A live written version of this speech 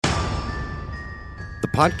The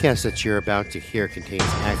podcast that you're about to hear contains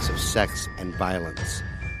acts of sex and violence.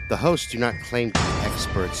 The hosts do not claim to be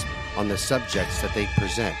experts on the subjects that they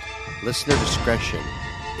present. Listener discretion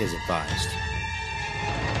is advised.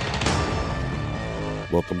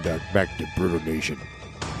 Welcome back to Brutal Nation.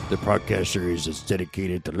 The podcast series is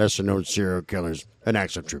dedicated to lesser-known serial killers and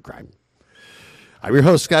acts of true crime. I'm your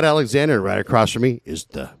host, Scott Alexander, and right across from me is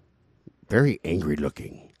the very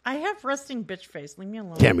angry-looking... I have resting bitch face. Leave me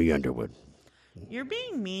alone. Tammy Underwood. You're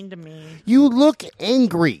being mean to me. You look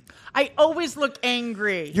angry. I always look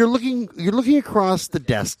angry. You're looking across the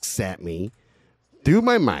desks at me through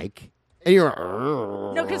my mic, and you're...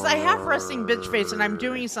 No, because I have resting bitch face, and I'm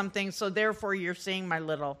doing something, so therefore you're seeing my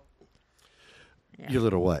little... Yeah. Your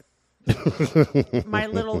little what? My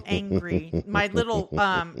little angry. My little...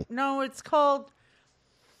 No, it's called...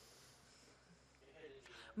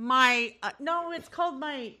 it's called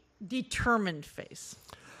my determined face.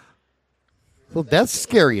 Well, that's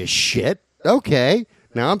scary as shit. Okay.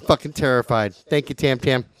 Now I'm fucking terrified. Thank you, Tam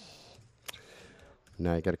Tam.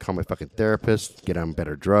 Now I got to call my fucking therapist, get on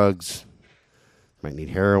better drugs. Might need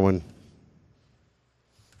heroin.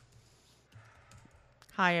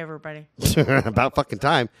 Hi, everybody. About fucking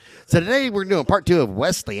time. So today we're doing part 2 of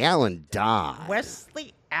Wesley Allen Dodd.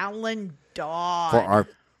 Wesley Allen Dodd. For our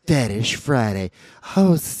Fetish Friday.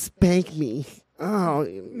 Oh, spank me. Oh,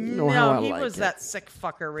 you know how I he like was it. that sick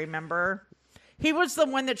fucker, remember? He was the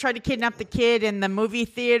one that tried to kidnap the kid in the movie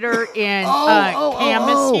theater in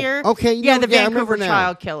Camas here. Okay. Yeah, the I remember Vancouver now.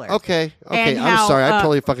 child killer. Okay. And I'm how, sorry. I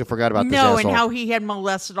totally fucking forgot about this asshole. and how he had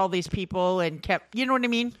molested all these people and kept, you know what I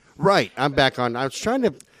mean? Right. I'm back on. I was trying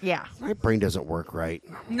to... Yeah. My brain doesn't work right.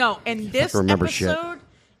 No, and this remember episode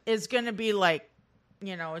is going to be like,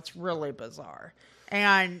 it's really bizarre.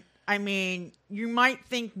 And, I mean, you might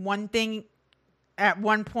think one thing at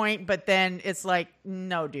one point, but then it's like,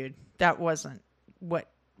 no, dude, that wasn't what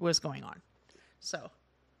was going on. So.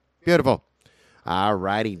 Beautiful. All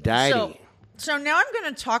righty, dighty. So now I'm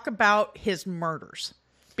going to talk about his murders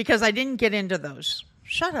because I didn't get into those.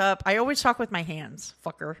 Shut up. I always talk with my hands,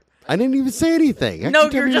 fucker. I didn't even say anything. No,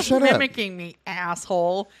 you're just mimicking me,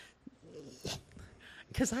 asshole.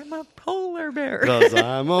 Because I'm a polar bear. Because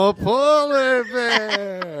I'm a polar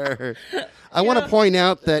bear. I want to point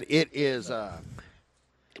out that it is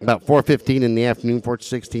about 4:15 in the afternoon,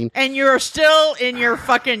 4:16. And you're still in your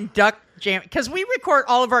fucking duck jam. Because we record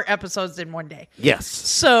all of our episodes in one day. Yes.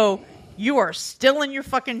 So you are still in your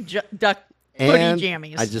fucking duck hoodie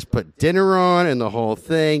jammies. I just put dinner on and the whole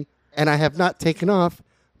thing. And I have not taken off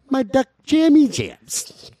my duck jammy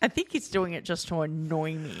jams. I think he's doing it just to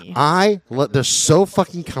annoy me. They're so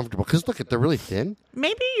fucking comfortable. Because look, they're really thin.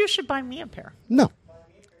 Maybe you should buy me a pair. No.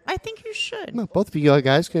 I think you should. No, both of you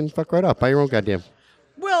guys can fuck right up. Buy your own goddamn.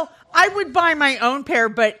 Well, I would buy my own pair,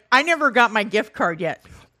 but I never got my gift card yet.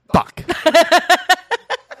 Fuck.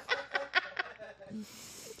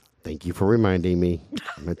 Thank you for reminding me.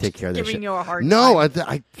 I'm going to take care of this shit. Giving you a hard No,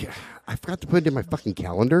 time. I forgot to put it in my fucking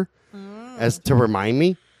calendar as to remind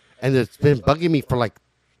me. And it's been bugging me for like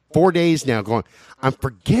 4 days now going, I'm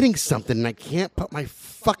forgetting something and I can't put my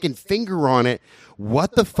fucking finger on it.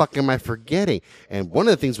 What the fuck am I forgetting? And one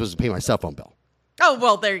of the things was to pay my cell phone bill. Oh,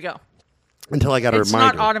 well, there you go. Until I got a reminder.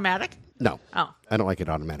 It's not automatic? No. Oh. I don't like it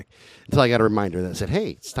automatic. Until I got a reminder that said, hey,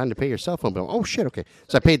 it's time to pay your cell phone bill. Oh, shit, okay.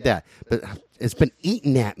 So I paid that. But it's been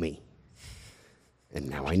eating at me. And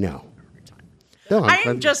now I know. No,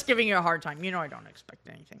 I'm just giving you a hard time. You know I don't expect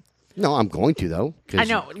anything. No, I'm going to, though. I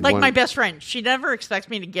know. Like my best friend. She never expects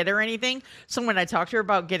me to get her anything. So when I talk to her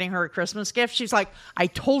about getting her a Christmas gift, she's like, I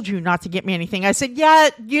told you not to get me anything. I said,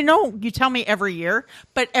 yeah, you tell me every year.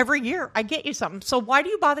 But every year I get you something. So why do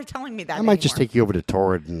you bother telling me that I might just take you over to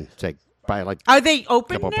Torrid and say, buy like... Are they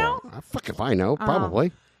open now? Fuck if I know.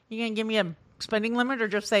 Probably. You going to give me a spending limit or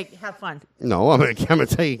just say, have fun? No, I'm going to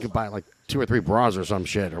tell you can buy like 2 or 3 bras or some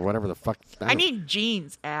shit or whatever the fuck. I need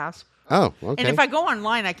jeans, ass. Oh, okay. And if I go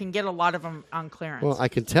online, I can get a lot of them on clearance. Well, I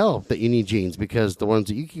can tell that you need jeans because the ones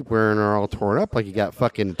that you keep wearing are all torn up like you got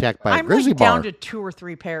fucking attacked by a grizzly bear. I'm down to 2 or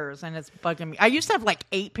 3 pairs, and it's bugging me. I used to have like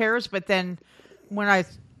 8 pairs, but then when I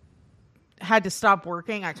had to stop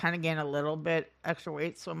working, I kind of gained a little bit extra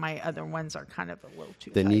weight, so my other ones are kind of a little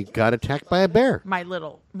too Then tight. you got attacked by a bear.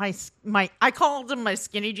 I called them my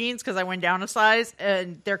skinny jeans because I went down a size,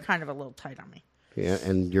 and they're kind of a little tight on me. Yeah,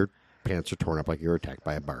 and your pants are torn up like you were attacked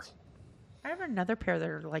by a bear. I have another pair that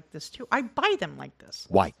are like this, too. I buy them like this.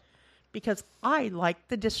 Why? Because I like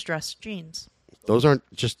the distressed jeans. Those aren't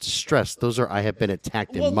just distressed. Those are I have been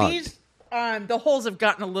attacked and mugged. These, the holes have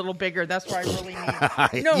gotten a little bigger. That's why I really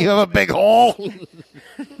need... No, You have a big hole.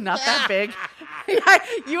 not that big.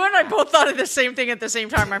 You and I both thought of the same thing at the same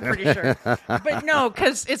time, I'm pretty sure. But no,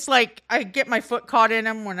 because it's like I get my foot caught in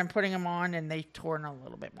them when I'm putting them on, and they torn a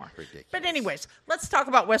little bit more. Ridiculous. But anyways, let's talk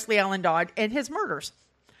about Wesley Allen Dodd and his murders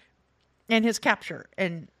and his capture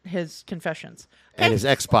and his confessions. Okay? And his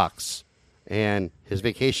Xbox and his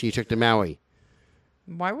vacation he took to Maui.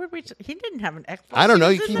 Why would we? He didn't have an Xbox. I don't know.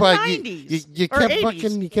 He You was keep in the like 90s you or kept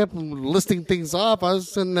 80s. you kept listing things off. I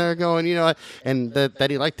was sitting there going, and that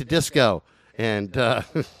he liked to disco and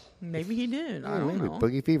Maybe he did. I don't know.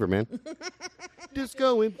 Boogie Fever, man.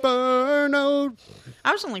 Disco Inferno.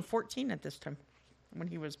 I was only 14 at this time when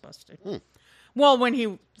he was busted. Well, when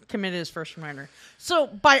he committed his first murder. So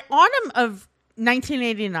by autumn of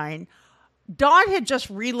 1989, Dodd had just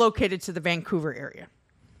relocated to the Vancouver area.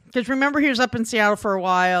 Because remember, he was up in Seattle for a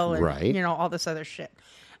while and, Right. all this other shit.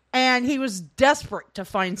 And he was desperate to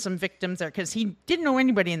find some victims there because he didn't know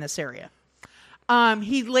anybody in this area.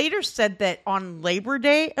 He later said that on Labor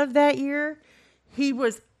Day of that year, he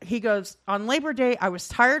goes, on Labor Day, I was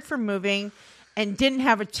tired from moving and didn't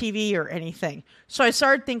have a TV or anything. So I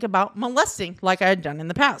started thinking about molesting like I had done in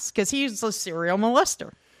the past because he's a serial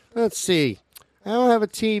molester. Let's see. I don't have a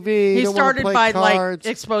TV. He don't wanna started play by cards.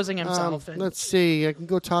 exposing himself. And, Let's see. I can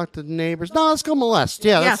go talk to the neighbors. No, let's go molest.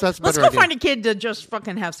 Yeah, that's let's better go idea. find a kid to just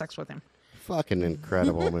fucking have sex with him. Fucking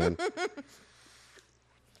incredible, man.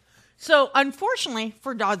 So, unfortunately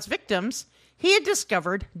for Dodd's victims, he had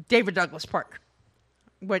discovered David Douglas Park,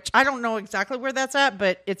 which I don't know exactly where that's at,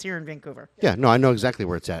 but it's here in Vancouver. Yeah, no, I know exactly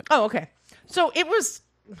where it's at. Oh, okay. So it was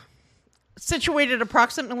situated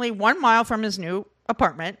approximately 1 mile from his new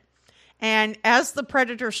apartment. And as the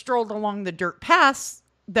predator strolled along the dirt paths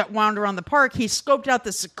that wound around the park, he scoped out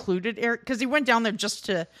the secluded area because he went down there just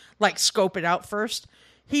to scope it out first.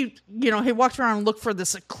 He walked around and looked for the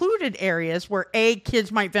secluded areas where A,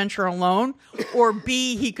 kids might venture alone, or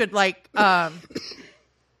B, he could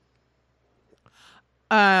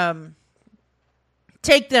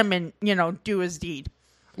take them and, do his deed.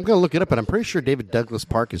 I'm going to look it up, but I'm pretty sure David Douglas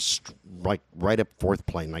Park is right up Fourth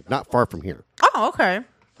Plain, not far from here. Oh, okay.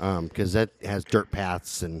 Because that has dirt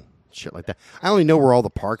paths and shit like that. I only know where all the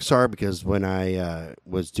parks are because when I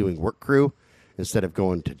was doing work crew, instead of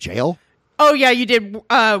going to jail. Oh, yeah, you did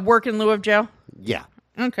work in lieu of jail? Yeah.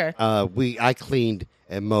 Okay. I cleaned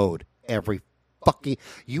and mowed every fucking...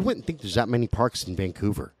 You wouldn't think there's that many parks in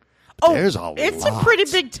Vancouver. But there's a lot. It's a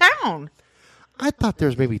pretty big town. I thought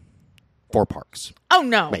there's maybe 4 parks. Oh,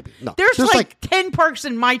 no. Maybe. No. There's like 10 parks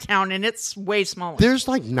in my town, and it's way smaller. There's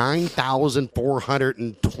like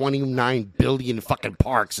 9,429 billion fucking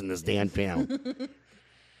parks in this damn town.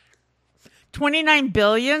 29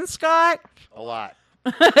 billion, Scott? A lot.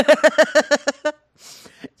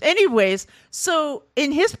 Anyways, so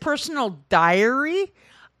in his personal diary,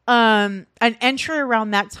 an entry around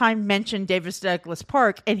that time mentioned David Douglas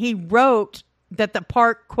Park, and he wrote that the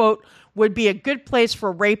park, quote, would be a good place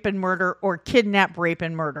for rape and murder or kidnap, rape,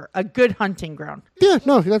 and murder. A good hunting ground. Yeah,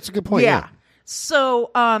 no, that's a good point. Yeah. So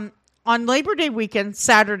on Labor Day weekend,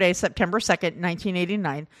 Saturday, September 2nd,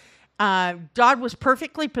 1989, Dodd was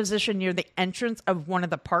perfectly positioned near the entrance of one of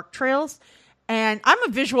the park trails. And I'm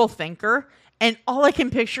a visual thinker, and all I can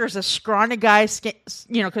picture is a scrawny guy,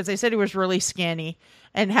 because they said he was really skinny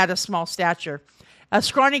and had a small stature. A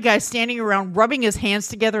scrawny guy standing around rubbing his hands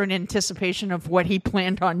together in anticipation of what he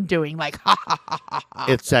planned on doing. Like, ha, ha, ha, ha, ha.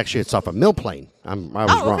 It's a Mill Plain. I was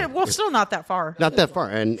wrong. Okay. Well, still not that far. Not that far.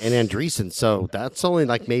 And Andreessen, so that's only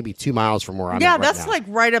like maybe 2 miles from where I'm at right that's now. like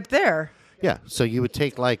right up there. Yeah, so you would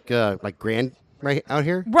take like Grand right out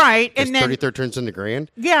here? Right. And And then, 33rd turns into Grand?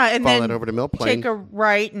 yeah, and Follow then that over to Mill Plain. take a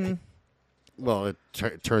right and... Well, it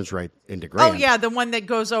turns right into Grand. Oh, yeah, the one that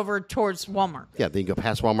goes over towards Walmart. Yeah, then you go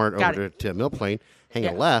past Walmart Got over to Mill Plain, hang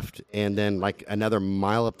Yeah. a left, and then like another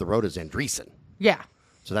mile up the road is Andreessen. Yeah.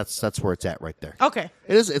 So that's where it's at right there. Okay.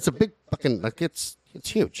 It is. It's a big fucking it's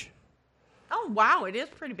huge. Oh, wow, it is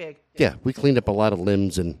pretty big. Yeah, we cleaned up a lot of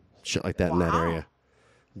limbs and shit like that in that Wow. area.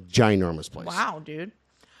 Ginormous place. Wow, dude.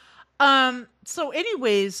 So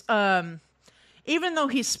anyways, even though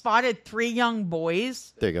he spotted 3 young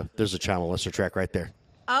boys. There you go. There's a child molester track right there.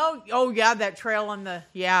 Oh yeah, that trail on the,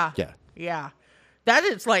 yeah. That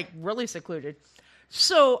is like really secluded.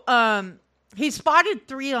 So, he spotted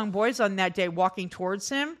 3 young boys on that day walking towards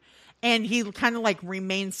him, and he kind of like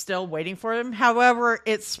remained still waiting for them. However,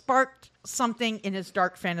 it sparked something in his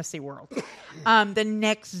dark fantasy world. The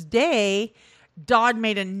next day, Dodd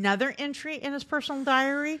made another entry in his personal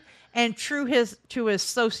diary, and true to his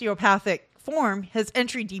sociopathic form, his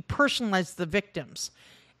entry depersonalized the victims.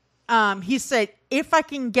 He said, if I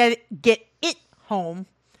can get it home,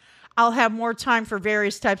 I'll have more time for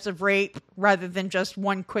various types of rape rather than just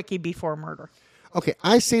one quickie before murder. Okay,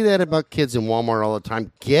 I say that about kids in Walmart all the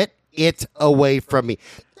time. Get it away from me.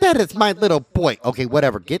 That is my little boy. Okay,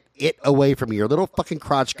 whatever. Get it away from me. Your little fucking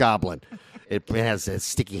crotch goblin. It has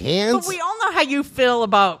sticky hands. But we all know how you feel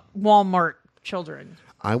about Walmart children.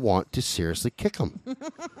 I want to seriously kick them.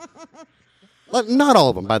 Not all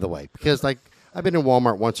of them, by the way, because like I've been in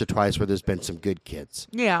Walmart once or twice where there's been some good kids.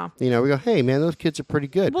 Yeah. You know, we go, hey, man, those kids are pretty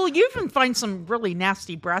good. Well, you even find some really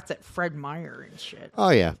nasty brats at Fred Meyer and shit.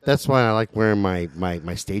 Oh, yeah. That's why I like wearing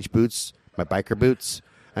my stage boots, my biker boots.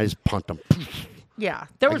 I just punt them. Yeah.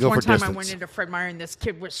 There was go one for time distance. I went into Fred Meyer and this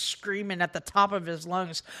kid was screaming at the top of his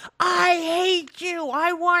lungs, I hate you.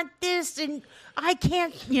 I want this. And I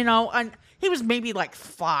can't, you know. And he was maybe like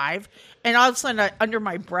 5. And all of a sudden, under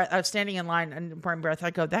my breath, I was standing in line under my breath.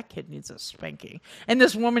 I go, that kid needs a spanking. And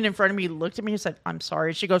this woman in front of me looked at me and said, I'm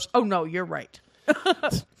sorry. She goes, oh, no, you're right.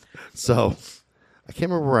 So I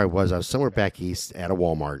can't remember where I was. I was somewhere back east at a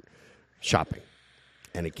Walmart shopping.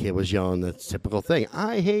 And a kid was yelling the typical thing,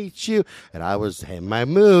 I hate you. And I was in my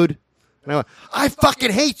mood. And I went, I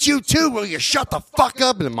fucking hate you too. Will you shut the fuck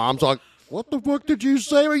up? And the mom's like, what the fuck did you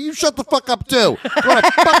say? Well, you shut the fuck up too. We're at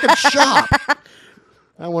a fucking shop.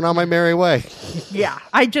 I went on my merry way. Yeah.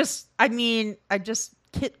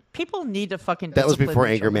 People need to fucking That was discipline before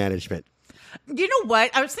their anger children. management. You know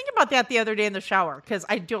what? I was thinking about that the other day in the shower because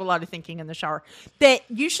I do a lot of thinking in the shower. That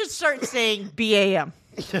you should start saying BAM.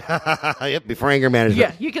 Yep, before anger management.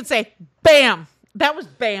 Yeah, you can say BAM. That was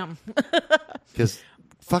BAM. Because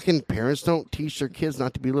fucking parents don't teach their kids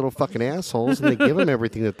not to be little fucking assholes, and they give them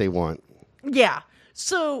everything that they want. Yeah.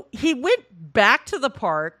 So he went back to the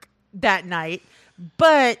park that night,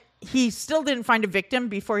 but he still didn't find a victim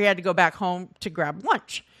before he had to go back home to grab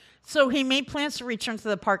lunch. So he made plans to return to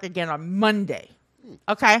the park again on Monday.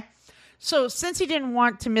 Okay? So since he didn't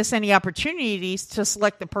want to miss any opportunities to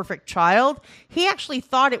select the perfect child, he actually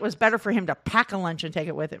thought it was better for him to pack a lunch and take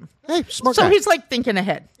it with him. Hey, smart So guy. he's like thinking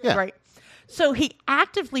ahead, Yeah. right? So he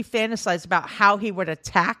actively fantasized about how he would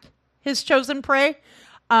attack his chosen prey.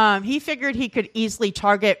 He figured he could easily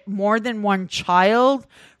target more than one child.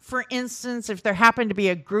 For instance, if there happened to be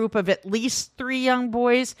a group of at least 3 young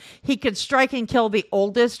boys, he could strike and kill the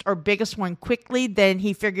oldest or biggest one quickly. Then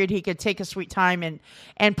he figured he could take a sweet time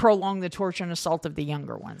and prolong the torture and assault of the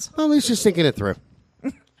younger ones. Well, at least he's thinking it through.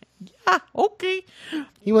 Ah, okay.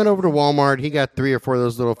 He went over to Walmart. He got 3 or 4 of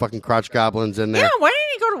those little fucking crotch goblins in there. Yeah, why didn't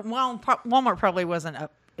he go to Walmart? Probably wasn't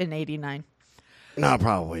up in 89. No,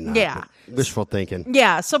 probably not. Yeah. But wishful thinking.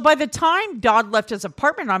 Yeah, so by the time Dodd left his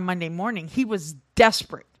apartment on Monday morning, he was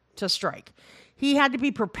desperate to strike. He had to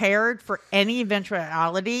be prepared for any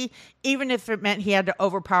eventuality, even if it meant he had to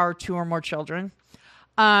overpower 2 or more children.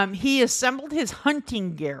 He assembled his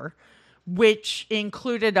hunting gear, which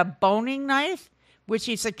included a boning knife, which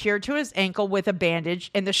he secured to his ankle with a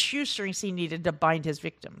bandage, and the shoestrings he needed to bind his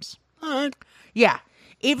victims. All right. Yeah,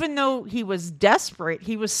 even though he was desperate,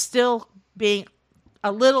 he was still being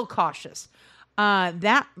a little cautious.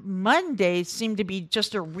 That Monday seemed to be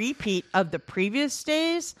just a repeat of the previous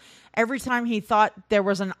days. Every time he thought there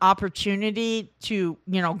was an opportunity to,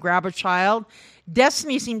 grab a child,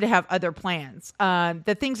 Destiny seemed to have other plans.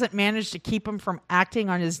 The things that managed to keep him from acting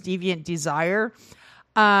on his deviant desire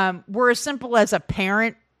were as simple as a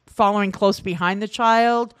parent following close behind the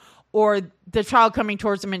child, or the child coming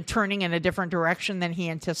towards him and turning in a different direction than he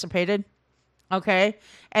anticipated. Okay.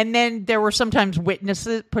 And then there were sometimes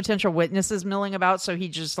potential witnesses milling about. So he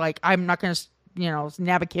just I'm not going to,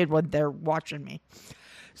 nab a kid when they're watching me.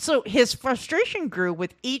 So his frustration grew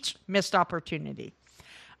with each missed opportunity.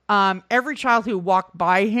 Every child who walked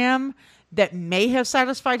by him that may have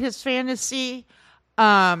satisfied his fantasy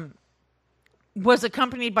was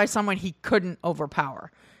accompanied by someone he couldn't overpower,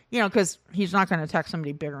 because he's not going to attack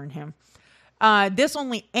somebody bigger than him. This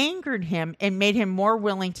only angered him and made him more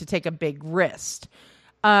willing to take a big risk.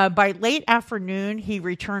 By late afternoon, he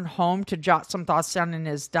returned home to jot some thoughts down in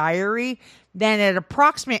his diary. Then at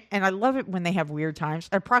and I love it when they have weird times,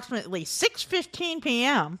 at approximately 6:15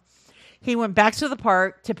 p.m., he went back to the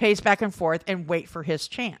park to pace back and forth and wait for his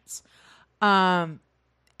chance. And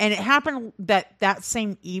it happened that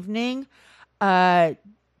same evening,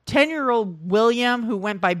 10-year-old William, who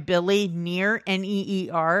went by Billy near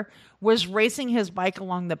NEER, was racing his bike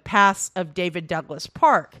along the paths of David Douglas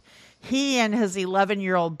Park. He and his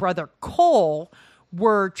 11-year-old brother Cole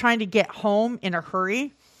were trying to get home in a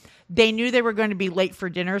hurry. They knew they were going to be late for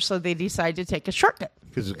dinner, so they decided to take a shortcut.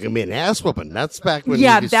 Because it's going to be an ass whooping. That's back when...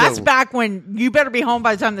 back when you better be home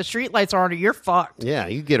by the time the streetlights are on or you're fucked. Yeah,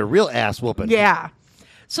 you get a real ass whooping. Yeah.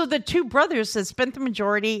 So the 2 brothers had spent the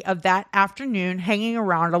majority of that afternoon hanging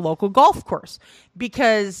around a local golf course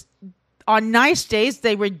because on nice days,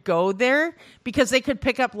 they would go there because they could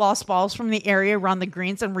pick up lost balls from the area around the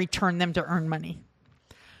greens and return them to earn money.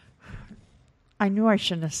 I knew I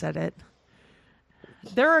shouldn't have said it.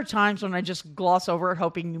 There are times when I just gloss over it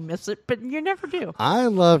hoping you miss it, but you never do. I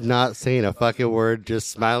love not saying a fucking word, just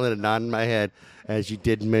smiling and nodding my head as you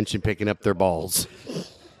did mention picking up their balls.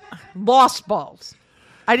 Lost balls.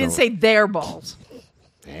 I didn't say their balls.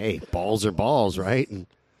 Hey, balls are balls, right? And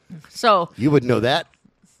So you would know that.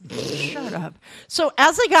 shut up. So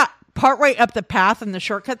as they got partway up the path in the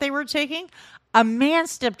shortcut they were taking, a man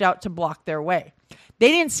stepped out to block their way. They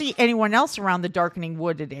didn't see anyone else around the darkening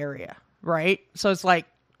wooded area, right? So it's like,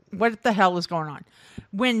 what the hell is going on?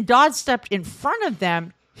 When Dodd stepped in front of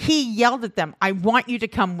them, he yelled at them, "I want you to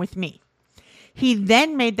come with me." He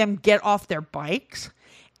then made them get off their bikes,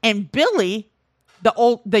 and Billy,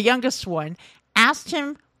 the youngest one, asked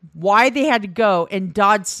him why they had to go, and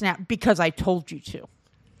Dodd snapped, "Because I told you to."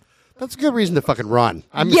 That's a good reason to fucking run.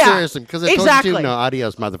 I'm Yeah, serious, because I told you exactly. to. No,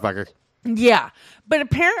 adios, motherfucker. Yeah, but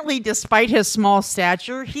apparently, despite his small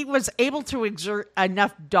stature, he was able to exert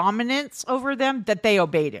enough dominance over them that they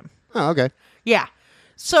obeyed him. Oh, okay. Yeah.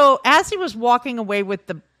 So as he was walking away with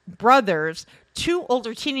the brothers, two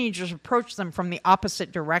older teenagers approached them from the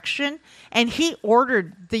opposite direction, and he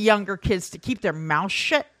ordered the younger kids to keep their mouths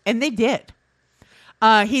shut, and they did.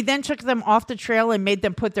 He then took them off the trail and made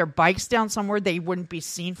them put their bikes down somewhere they wouldn't be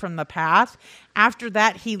seen from the path. After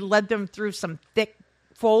that, he led them through some thick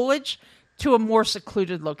foliage to a more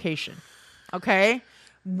secluded location. Okay?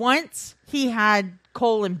 Once he had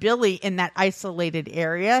Cole and Billy in that isolated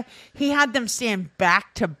area, he had them stand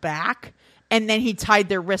back to back, and then he tied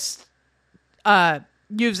their wrists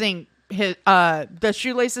using his the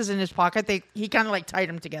shoelaces in his pocket. He kind of like tied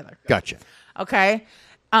them together. Gotcha. Okay?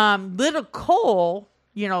 Little Cole,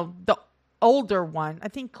 the older one, I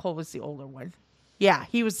think Cole was the older one. Yeah,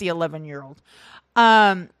 he was the 11-year-old.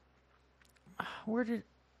 Where did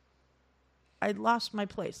I lost my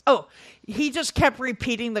place? Oh, he just kept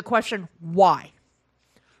repeating the question, why?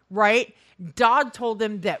 Right? Dodd told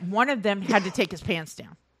him that one of them had to take his pants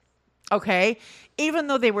down. Okay? Even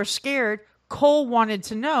though they were scared, Cole wanted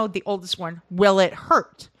to know, the oldest one, will it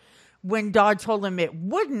hurt? When Dodd told him it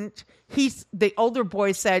wouldn't, the older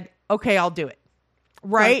boy said, okay, I'll do it.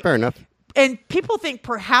 Right? Fair enough. And people think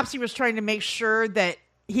perhaps he was trying to make sure that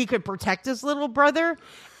he could protect his little brother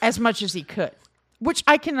as much as he could, which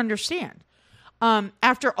I can understand.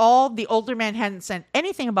 After all, the older man hadn't said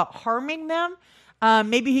anything about harming them.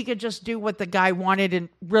 Maybe he could just do what the guy wanted and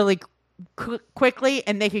really quickly,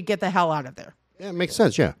 and they could get the hell out of there. Yeah, it makes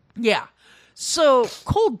sense, yeah. Yeah. So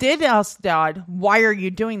Cole did ask Dodd, why are you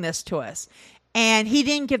doing this to us? And he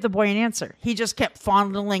didn't give the boy an answer. He just kept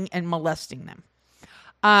fondling and molesting them.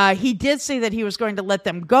 He did say that he was going to let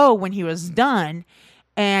them go when he was done,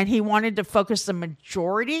 and he wanted to focus the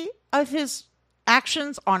majority of his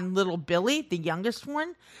actions on little Billy, the youngest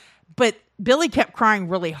one. But Billy kept crying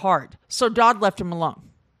really hard, so Dodd left him alone.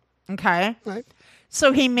 Okay? Right.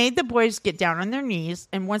 So he made the boys get down on their knees,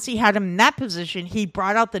 and once he had them in that position, he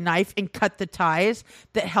brought out the knife and cut the ties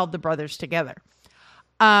that held the brothers together.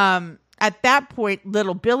 At that point,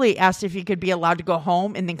 little Billy asked if he could be allowed to go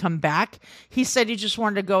home and then come back. He said he just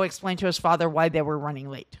wanted to go explain to his father why they were running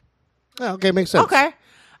late. Oh, okay, makes sense. Okay.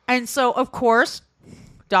 And so, of course,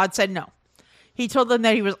 Dodd said no. He told them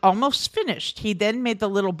that he was almost finished. He then made the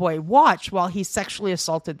little boy watch while he sexually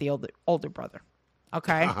assaulted the older brother.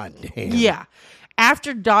 Okay? God damn. Yeah.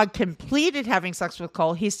 After Dodd completed having sex with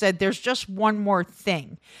Cole, he said, there's just one more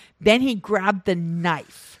thing. Then he grabbed the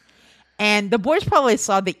knife. And the boys probably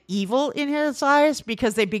saw the evil in his eyes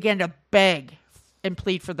because they began to beg and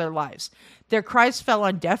plead for their lives. Their cries fell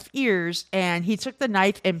on deaf ears, and he took the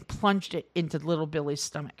knife and plunged it into little Billy's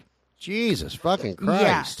stomach. Jesus fucking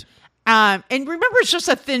Christ. Yeah. And remember, it's just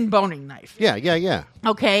a thin boning knife. Yeah.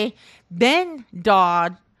 Okay. Then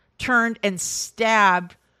Dodd turned and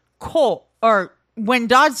stabbed Cole. Or when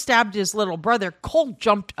Dodd stabbed his little brother, Cole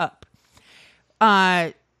jumped up.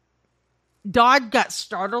 Dodd got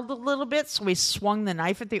startled a little bit, so he swung the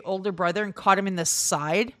knife at the older brother and caught him in the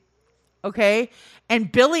side. Okay?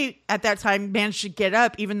 And Billy, at that time, managed to get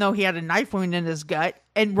up, even though he had a knife wound in his gut,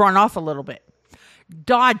 and run off a little bit.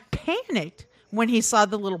 Dodd panicked when he saw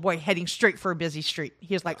the little boy heading straight for a busy street.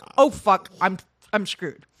 He was like, oh, fuck, I'm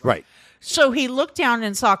screwed. Right. So he looked down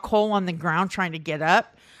and saw Cole on the ground trying to get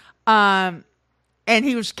up. And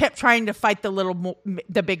he kept trying to fight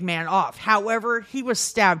the big man off. However, he was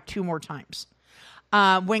stabbed 2 more times.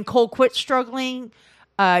 When Cole quit struggling,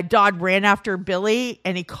 Dodd ran after Billy,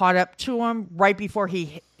 and he caught up to him right before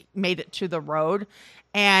he made it to the road.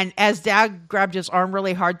 And as Dad grabbed his arm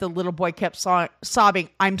really hard, the little boy kept sobbing,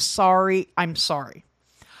 "I'm sorry, I'm sorry."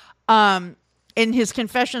 In his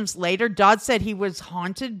confessions later, Dodd said he was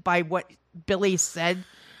haunted by what Billy said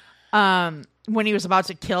when he was about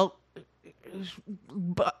to kill,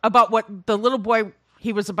 about what the little boy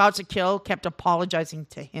he was about to kill kept apologizing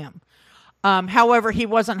to him. However, he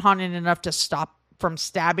wasn't haunted enough to stop from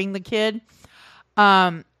stabbing the kid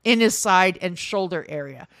in his side and shoulder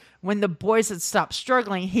area. When the boys had stopped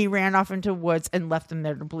struggling, he ran off into the woods and left them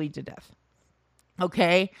there to bleed to death.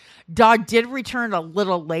 Okay. Dodd did return a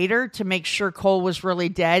little later to make sure Cole was really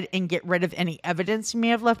dead and get rid of any evidence he may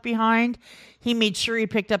have left behind. He made sure he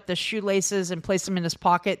picked up the shoelaces and placed them in his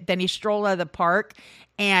pocket. Then he strolled out of the park,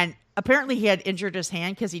 and apparently he had injured his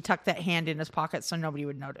hand because he tucked that hand in his pocket so nobody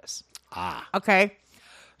would notice. Okay.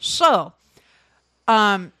 So,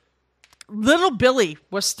 little Billy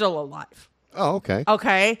was still alive. Oh, okay.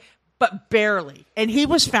 Okay. But barely. And he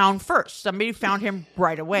was found first. Somebody found him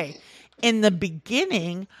right away. In the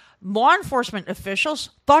beginning, law enforcement officials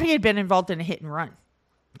thought he had been involved in a hit and run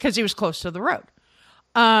because he was close to the road.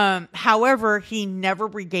 However, he never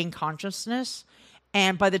regained consciousness.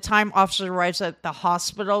 And by the time officers arrived at the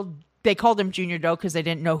hospital, they called him Junior Doe because they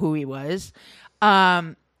didn't know who he was,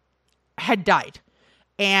 had died.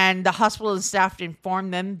 And the hospital staff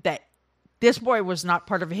informed them that this boy was not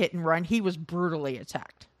part of a hit and run. He was brutally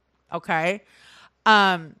attacked. Okay.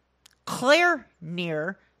 Claire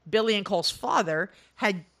Neer, Billy and Cole's father,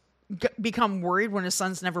 had become worried when his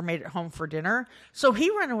sons never made it home for dinner. So he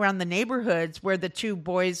ran around the neighborhoods where the two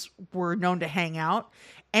boys were known to hang out.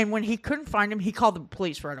 And when he couldn't find him, he called the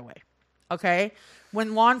police right away. Okay.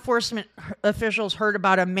 When law enforcement officials heard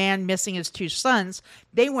about a man missing his two sons,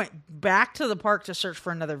 they went back to the park to search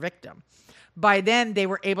for another victim. By then, they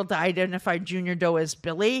were able to identify Junior Doe as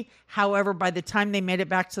Billy. However, by the time they made it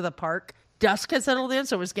back to the park, dusk had settled in,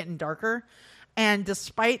 so it was getting darker. And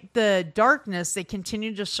despite the darkness, they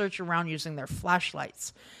continued to search around using their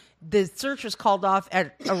flashlights. The search was called off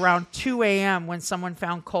at around 2 a.m. when someone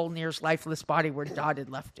found Cole Neer's lifeless body where Dodd had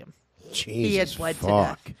left him. Jesus, he had bled to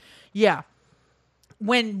death. Yeah.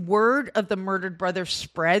 When word of the murdered brother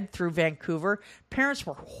spread through Vancouver, parents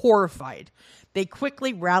were horrified. They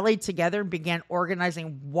quickly rallied together and began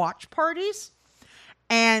organizing watch parties.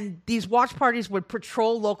 And these watch parties would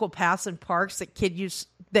patrol local paths and parks that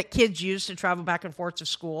kids used to travel back and forth to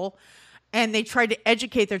school. And they tried to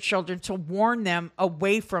educate their children to warn them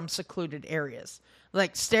away from secluded areas.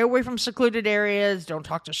 Like, stay away from secluded areas, don't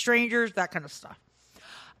talk to strangers, that kind of stuff.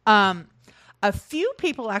 A few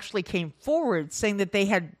people actually came forward saying that they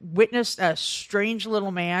had witnessed a strange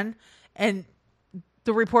little man, and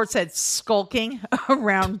the report said skulking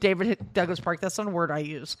around David Douglas Park. That's not a word I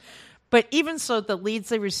use. But even so, the leads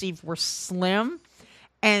they received were slim,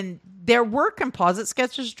 and there were composite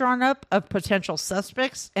sketches drawn up of potential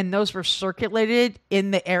suspects, and those were circulated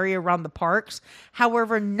in the area around the parks.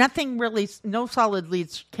 However, no solid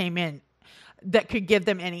leads came in that could give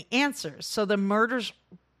them any answers. So the murders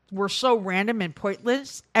were so random and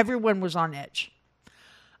pointless, everyone was on edge.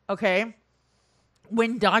 Okay?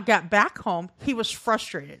 When Dodd got back home, he was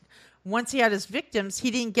frustrated. Once he had his victims,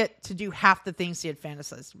 he didn't get to do half the things he had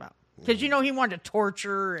fantasized about. Because, he wanted to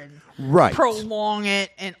torture and prolong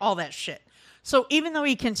it and all that shit. So even though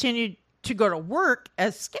he continued to go to work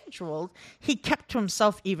as scheduled, he kept to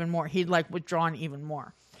himself even more. He'd withdrawn even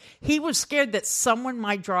more. He was scared that someone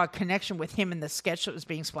might draw a connection with him in the sketch that was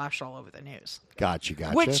being splashed all over the news. Gotcha.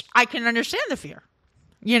 Which I can understand the fear.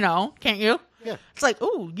 Can't you? Yeah. It's like,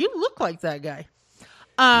 ooh, you look like that guy.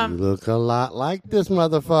 You look a lot like this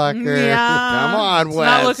motherfucker. Yeah. Come on, Wes. It's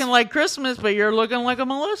not looking like Christmas, but you're looking like a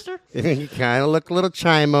molester. You kind of look a little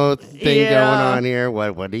Chimo thing going on here.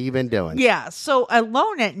 What have you been doing? Yeah. So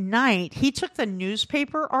alone at night, he took the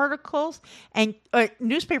newspaper articles and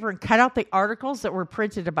cut out the articles that were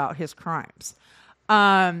printed about his crimes.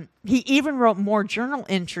 He even wrote more journal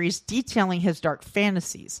entries detailing his dark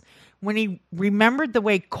fantasies. When he remembered the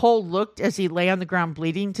way Cole looked as he lay on the ground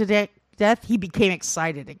bleeding to death, he became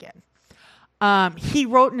excited again. He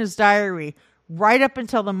wrote in his diary, right up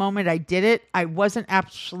until the moment I did it, I wasn't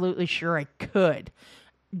absolutely sure I could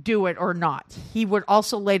do it or not. He would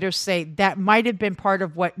also later say that might have been part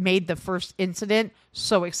of what made the first incident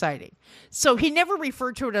so exciting. So he never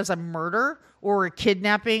referred to it as a murder or a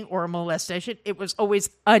kidnapping or a molestation. It was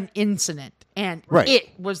always an incident. And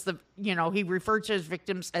it was he referred to his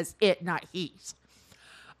victims as it, not he's.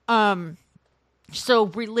 So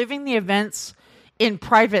reliving the events in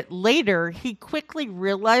private later, he quickly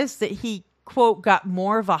realized that he, quote, got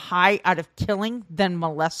more of a high out of killing than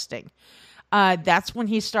molesting. That's when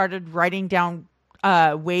he started writing down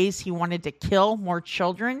ways he wanted to kill more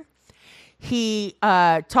children. He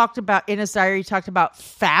talked about, in his diary, he talked about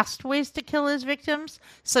fast ways to kill his victims,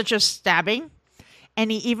 such as stabbing. And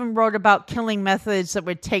he even wrote about killing methods that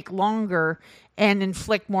would take longer and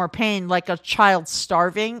inflict more pain, like a child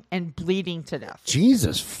starving and bleeding to death.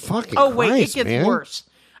 Jesus fucking Oh, wait, Christ, it gets man. worse.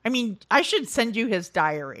 I mean, I should send you his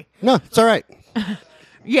diary. No, it's all right.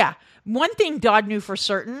 Yeah. One thing Dodd knew for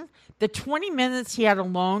certain, the 20 minutes he had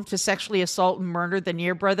alone to sexually assault and murder the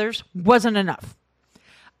Neer brothers wasn't enough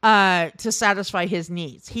to satisfy his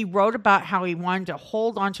needs. He wrote about how he wanted to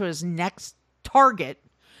hold on to his next target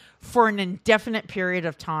for an indefinite period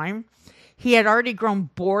of time. He had already grown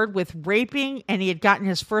bored with raping, and he had gotten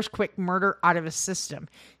his first quick murder out of his system.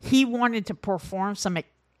 He wanted to perform some,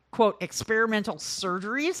 quote, experimental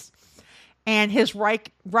surgeries, and his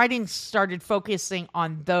writing started focusing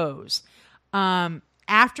on those.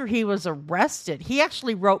 After he was arrested, he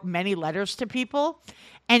actually wrote many letters to people,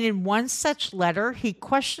 and in one such letter, he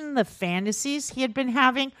questioned the fantasies he had been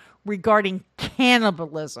having regarding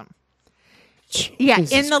cannibalism.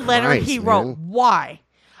 Jesus In the letter Christ, he wrote, man. "Why?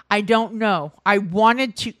 I don't know. I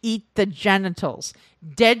wanted to eat the genitals.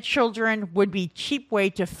 Dead children would be cheap way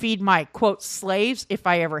to feed my, quote, slaves if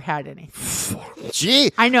I ever had any."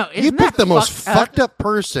 Gee, I know. You Isn't picked that the most fucked up? fucked up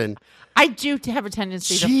person. I do have a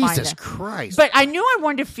tendency to find Jesus it. Christ. But I knew I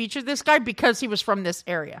wanted to feature this guy because he was from this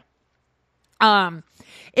area.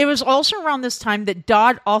 It was also around this time that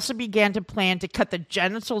Dodd also began to plan to cut the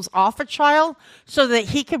genitals off a child so that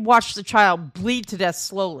he could watch the child bleed to death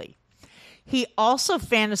slowly. He also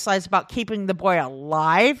fantasized about keeping the boy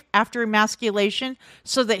alive after emasculation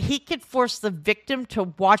so that he could force the victim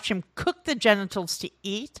to watch him cook the genitals to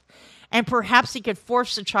eat, and perhaps he could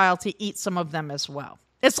force the child to eat some of them as well.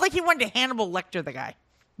 It's like he wanted to Hannibal Lecter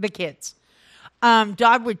the kids.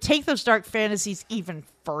 Dodd would take those dark fantasies even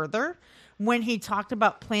further when he talked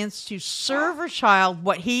about plans to serve a child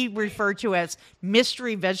what he referred to as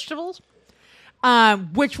mystery vegetables,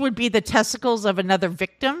 which would be the testicles of another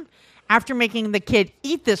victim. After making the kid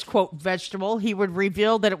eat this, quote, vegetable, he would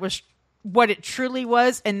reveal that it was what it truly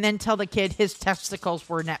was and then tell the kid his testicles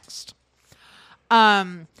were next.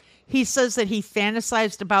 He says that he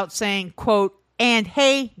fantasized about saying, quote, "And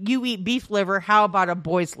hey, you eat beef liver, how about a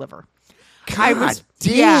boy's liver?" God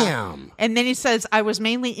damn. And then he says, "I was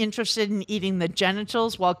mainly interested in eating the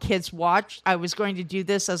genitals while kids watched. I was going to do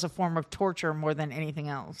this as a form of torture more than anything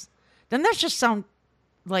else." Doesn't that just sound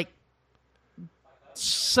like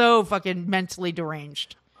so fucking mentally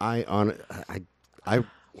deranged? I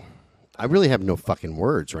really have no fucking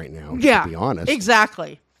words right now, Yeah, to be honest.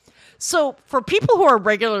 Exactly. So for people who are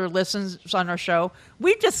regular listeners on our show,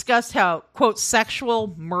 we've discussed how, quote,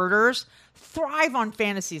 sexual murderers thrive on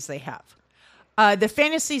fantasies they have. The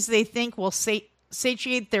fantasies they think will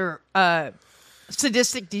satiate their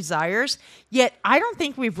sadistic desires. Yet I don't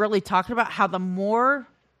think we've really talked about how the more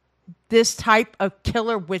this type of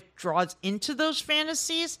killer withdraws into those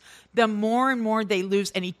fantasies, the more and more they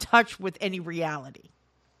lose any touch with any reality.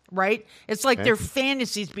 Right? It's like their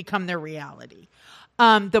fantasies become their reality.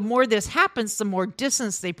 The more this happens, the more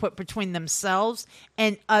distance they put between themselves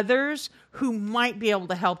and others who might be able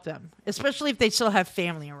to help them, especially if they still have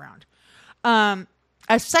family around.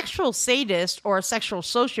 A sexual sadist or a sexual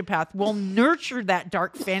sociopath will nurture that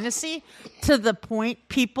dark fantasy to the point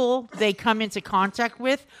people they come into contact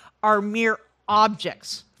with are mere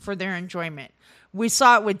objects for their enjoyment. We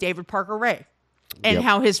saw it with David Parker Ray and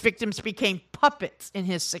how his victims became puppets in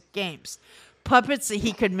his sick games. Puppets that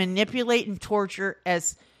he could manipulate and torture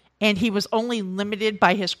and he was only limited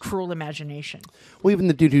by his cruel imagination. Well, even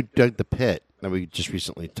the dude who dug the pit that we just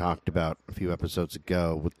recently talked about a few episodes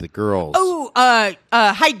ago with the girls. Oh,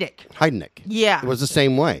 Heidnik. Yeah. It was the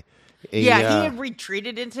same way. He had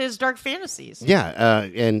retreated into his dark fantasies. Yeah,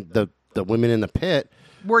 and the women in the pit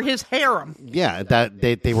were his harem. Yeah, that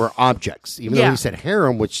they were objects. Even though he said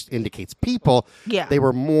harem, which indicates people, they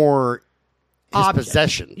were more his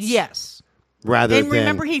possessions. Yes. Rather and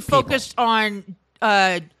remember, than he focused on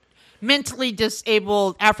mentally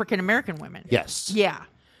disabled African American women. Yes. Yeah.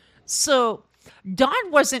 So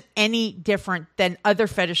Dodd wasn't any different than other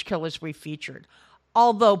fetish killers we featured.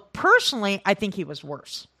 Although personally, I think he was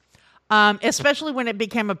worse. Especially when it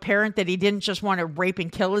became apparent that he didn't just want to rape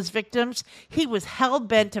and kill his victims. He was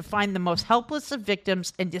hell-bent to find the most helpless of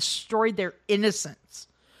victims and destroy their innocence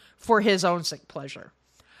for his own sick pleasure.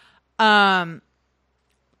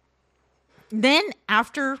 Then,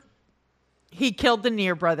 after he killed the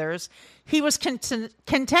Neer brothers, he was content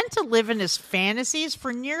to live in his fantasies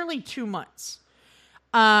for nearly 2 months.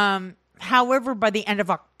 However, by the end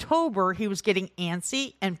of October, he was getting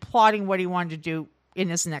antsy and plotting what he wanted to do in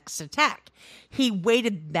his next attack. He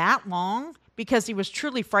waited that long because he was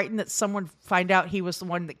truly frightened that someone would find out he was the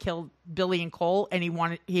one that killed Billy and Cole, and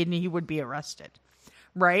he would be arrested,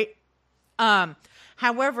 right?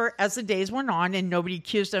 However, as the days went on and nobody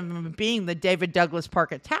accused him of being the David Douglas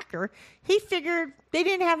Park attacker, he figured they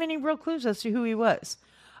didn't have any real clues as to who he was.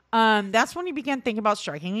 That's when he began thinking about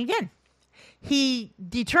striking again. He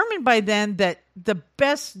determined by then that the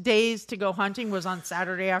best days to go hunting was on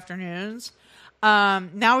Saturday afternoons.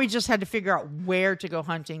 Now he just had to figure out where to go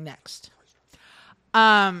hunting next.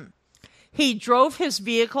 He drove his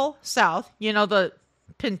vehicle south, the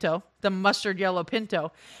Pinto, the mustard yellow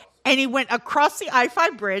Pinto, and he went across the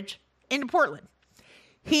I-5 bridge into Portland.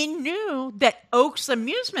 He knew that Oaks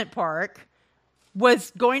Amusement Park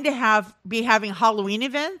was going to be having Halloween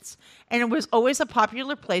events, and it was always a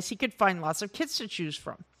popular place he could find lots of kids to choose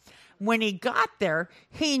from. When he got there,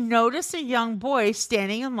 he noticed a young boy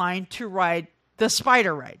standing in line to ride the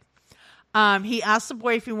spider ride. He asked the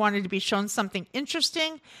boy if he wanted to be shown something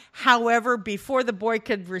interesting. However, before the boy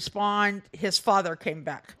could respond, his father came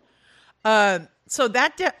back. So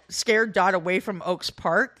that scared Dodd away from Oaks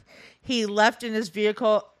Park. He left in his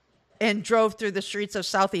vehicle and drove through the streets of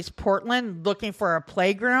Southeast Portland looking for a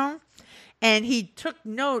playground. And he took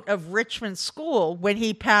note of Richmond School when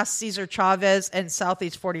he passed Cesar Chavez and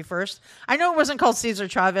Southeast 41st. I know it wasn't called Cesar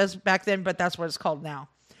Chavez back then, but that's what it's called now.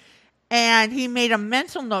 And he made a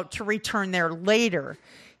mental note to return there later.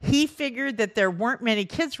 He figured that there weren't many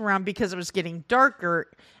kids around because it was getting darker,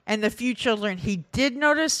 and the few children he did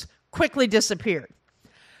notice quickly disappeared.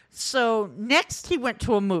 So next he went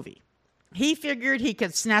to a movie. He figured he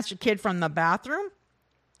could snatch a kid from the bathroom.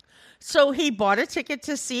 So he bought a ticket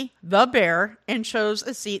to see The Bear and chose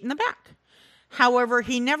a seat in the back. However,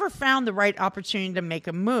 he never found the right opportunity to make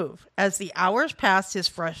a move. As the hours passed, his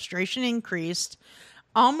frustration increased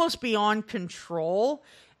almost beyond control,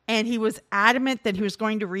 and he was adamant that he was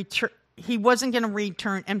going to return. He wasn't going to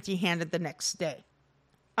return empty-handed the next day.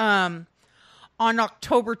 On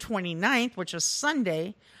October 29th, which was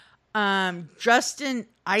Sunday, Justin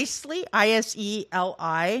Isley,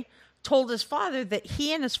 Iseli, told his father that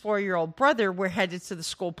he and his 4-year-old brother were headed to the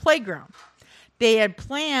school playground. They had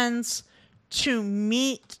plans to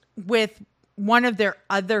meet with one of their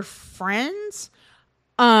other friends.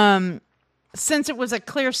 Since it was a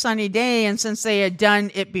clear sunny day and since they had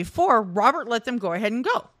done it before, Robert let them go ahead and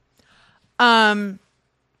go.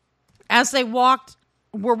 As they were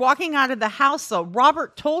walking out of the house, though,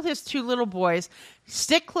 Robert told his 2 little boys,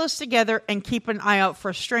 stick close together and keep an eye out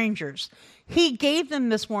for strangers. He gave them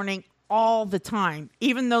this warning all the time,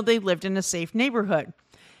 even though they lived in a safe neighborhood.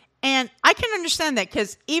 And I can understand that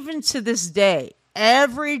because even to this day,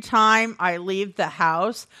 every time I leave the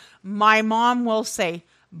house, my mom will say,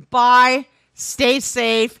 bye, stay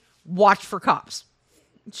safe, watch for cops.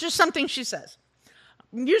 It's just something she says.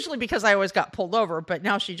 Usually because I always got pulled over, but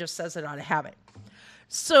now she just says it out of habit.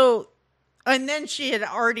 So, and then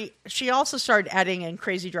she also started adding in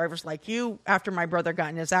crazy drivers like you after my brother got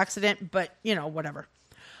in his accident, but whatever.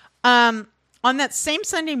 On that same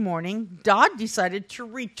Sunday morning, Dodd decided to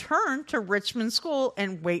return to Richmond School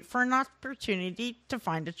and wait for an opportunity to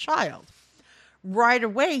find a child. Right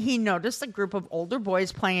away, he noticed a group of older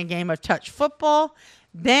boys playing a game of touch football.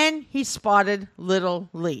 Then he spotted little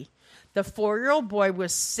Lee. The 4-year-old boy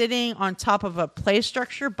was sitting on top of a play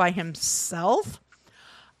structure by himself.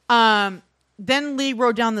 Then Lee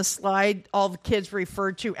rode down the slide all the kids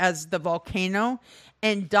referred to as the volcano,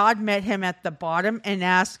 and Dodd met him at the bottom and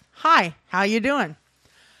asked, "Hi, how you doing?"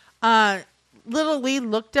 Little Lee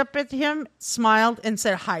looked up at him, smiled, and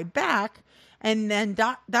said hi back. And then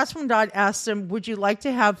that's when Dodd asked him, would you like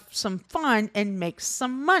to have some fun and make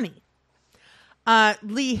some money?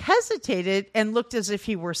 Lee hesitated and looked as if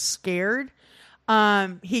he were scared.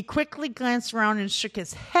 He quickly glanced around and shook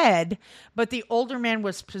his head, but the older man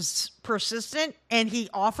was persistent, and he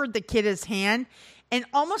offered the kid his hand, and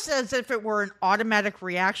almost as if it were an automatic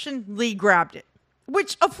reaction, Lee grabbed it,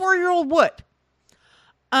 which a 4-year-old would.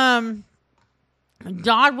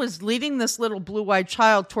 Dodd was leading this little blue-eyed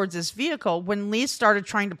child towards his vehicle when Lee started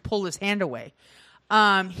trying to pull his hand away.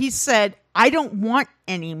 He said, "I don't want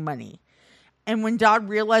any money." And when Dodd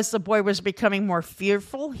realized the boy was becoming more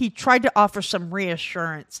fearful, he tried to offer some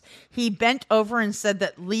reassurance. He bent over and said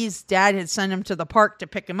that Lee's dad had sent him to the park to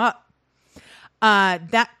pick him up.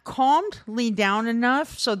 That calmed Lee down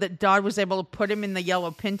enough so that Dodd was able to put him in the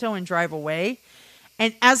yellow Pinto and drive away.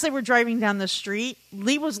 And as they were driving down the street,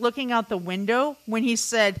 Lee was looking out the window when he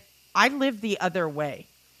said, "I live the other way."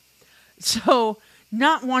 So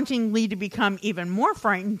Not wanting Lee to become even more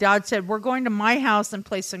frightened, Dodd said, "We're going to my house and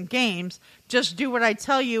play some games. Just do what I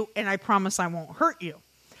tell you, and I promise I won't hurt you.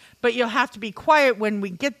 But you'll have to be quiet when we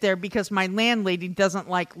get there because my landlady doesn't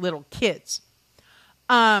like little kids."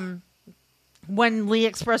 When Lee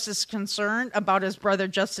expressed his concern about his brother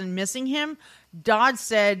Justin missing him, Dodd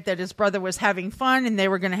said that his brother was having fun and they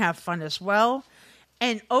were going to have fun as well.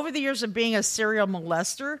 And over the years of being a serial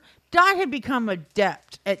molester, Dodd had become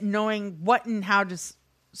adept at knowing what and how to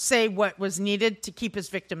say what was needed to keep his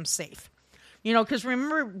victims safe. You know, because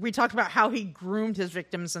remember we talked about how he groomed his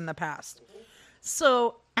victims in the past.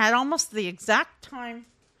 So at almost the exact time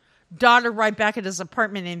Dodd arrived back at his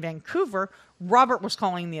apartment in Vancouver, Robert was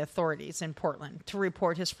calling the authorities in Portland to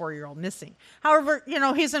report his 4-year-old missing. However, you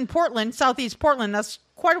know, he's in Portland, southeast Portland. That's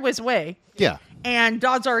quite a ways away. Yeah. And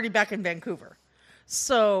Dodd's already back in Vancouver.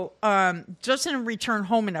 So Justin returned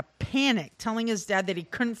home in a panic, telling his dad that he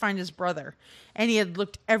couldn't find his brother. And he had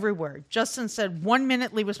looked everywhere. Justin said 1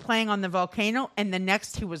 minute Lee was playing on the volcano, and the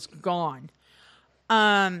next he was gone.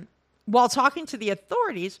 While talking to the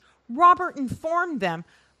authorities, Robert informed them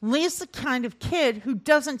Lee's the kind of kid who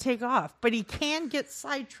doesn't take off, but he can get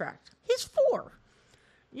sidetracked. He's 4.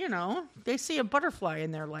 You know, they see a butterfly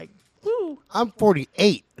and they're like, ooh. I'm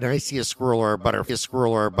 48 and I see a squirrel or a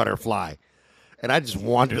butterfly. And I just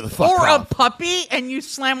wander the fuck or off. a puppy and you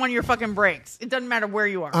slam on your fucking brakes. It doesn't matter where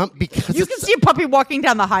you are. Because you can see a puppy walking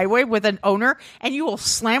down the highway with an owner and you will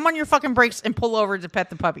slam on your fucking brakes and pull over to pet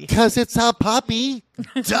the puppy. Because it's a puppy.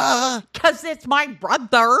 Duh. Because it's my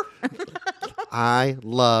brother. I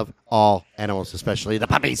love all animals, especially the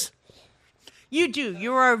puppies. You do.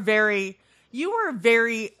 You are very,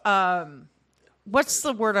 what's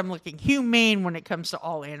the word I'm looking? Humane when it comes to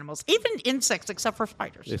all animals, even insects, except for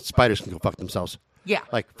spiders. Spiders can go fuck themselves. Yeah.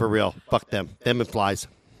 Like, for real. Fuck them. Them and flies.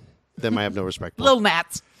 Them I have no respect for. Little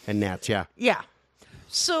gnats. And gnats, yeah. Yeah.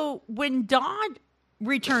 So when Dodd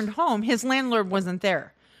returned home, his landlord wasn't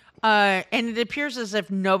there. And it appears as if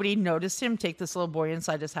nobody noticed him take this little boy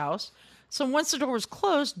inside his house. So once the door was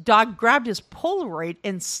closed, Dodd grabbed his Polaroid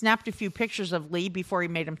and snapped a few pictures of Lee before he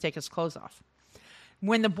made him take his clothes off.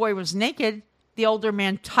 When the boy was naked, the older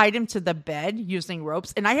man tied him to the bed using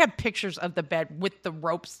ropes. And I have pictures of the bed with the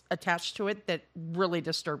ropes attached to it that really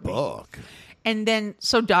disturbed me. Fuck. And then,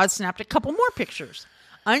 so Dodd snapped a couple more pictures,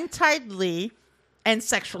 untied Lee, and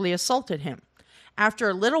sexually assaulted him. After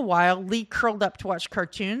a little while, Lee curled up to watch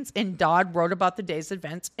cartoons, and Dodd wrote about the day's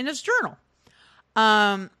events in his journal.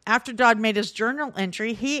 After Dodd made his journal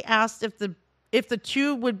entry, he asked if the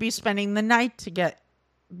two would be spending the night together.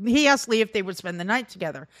 He asked Lee if they would spend the night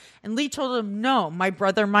together. And Lee told him, "No, my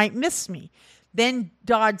brother might miss me." Then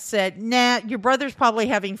Dodd said, "Nah, your brother's probably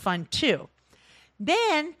having fun too."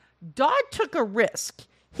 Then Dodd took a risk.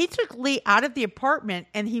 He took Lee out of the apartment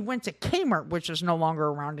and he went to Kmart, which is no longer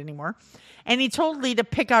around anymore. And he told Lee to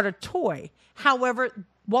pick out a toy. However,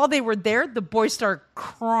 while they were there, the boy started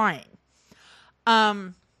crying.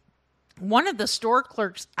 One of the store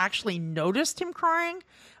clerks actually noticed him crying,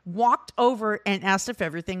 walked over and asked if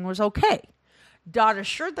everything was okay. Dodd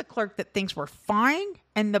assured the clerk that things were fine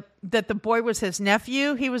and that the boy was his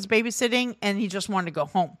nephew he was babysitting and he just wanted to go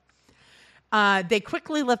home. They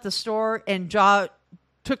quickly left the store and Dodd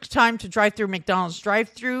took time to drive through McDonald's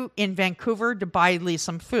drive-thru in Vancouver to buy Lee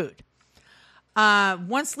some food.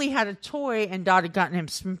 Once Lee had a toy and Dodd had gotten him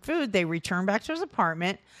some food, they returned back to his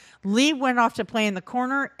apartment. Lee went off to play in the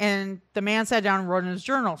corner, and the man sat down and wrote in his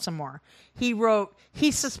journal some more. He wrote,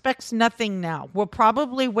 "He suspects nothing now. We'll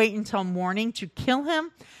probably wait until morning to kill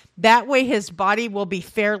him. That way his body will be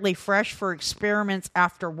fairly fresh for experiments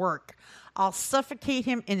after work. I'll suffocate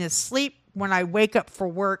him in his sleep when I wake up for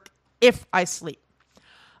work, if I sleep."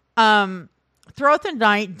 Throughout the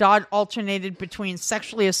night, Dodd alternated between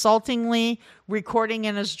sexually assaulting Lee, recording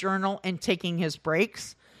in his journal, and taking his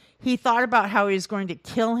breaks. He thought about how he was going to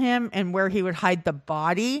kill him and where he would hide the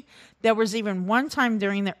body. There was even one time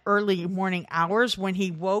during the early morning hours when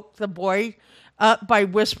he woke the boy up by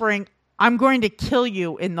whispering, "I'm going to kill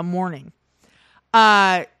you in the morning."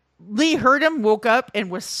 Lee heard him, woke up,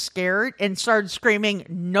 and was scared and started screaming,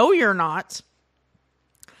 "No, you're not."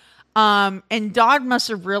 And Dodd must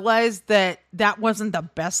have realized that wasn't the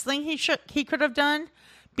best thing he could have done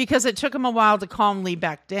because it took him a while to calm Lee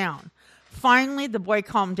back down. Finally, the boy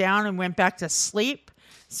calmed down and went back to sleep.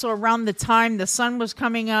 So around the time the sun was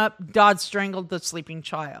coming up, Dodd strangled the sleeping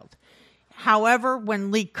child. However, when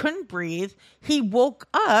Lee couldn't breathe, he woke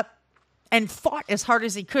up and fought as hard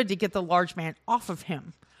as he could to get the large man off of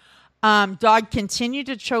him. Dodd continued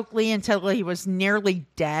to choke Lee until he was nearly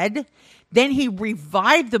dead. Then he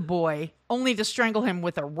revived the boy, only to strangle him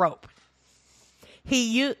with a rope.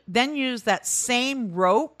 He then used that same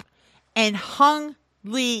rope and hung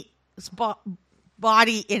Lee's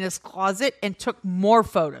body in his closet and took more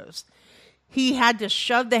photos. He had to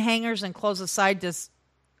shove the hangers and close the side to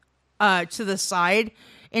the side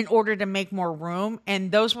in order to make more room.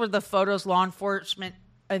 And those were the photos law enforcement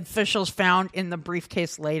officials found in the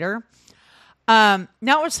briefcase later. Now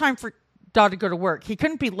it was time for Dodd to go to work. He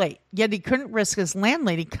couldn't be late, yet he couldn't risk his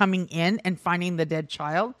landlady coming in and finding the dead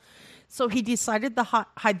child. So he decided to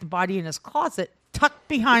hide the body in his closet, tucked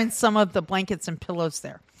behind some of the blankets and pillows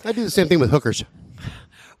there. I do the same thing with hookers.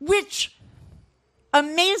 Which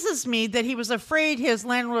amazes me that he was afraid his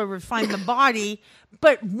landlord would find the body.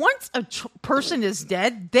 But once a person is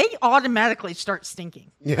dead, they automatically start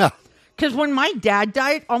stinking. Yeah. Because when my dad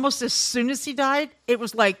died, almost as soon as he died, it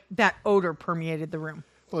was like that odor permeated the room.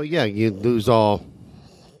 Well, yeah, you lose all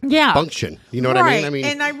function. You know what I mean?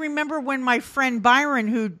 And I remember when my friend Byron,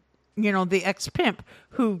 who, the ex-pimp,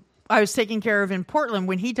 who I was taking care of in Portland,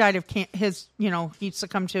 when he died of he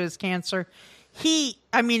succumbed to his cancer.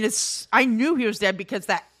 I knew he was dead because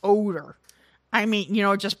that odor,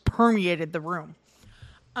 it just permeated the room.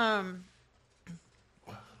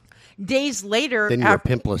 Days later. Then you were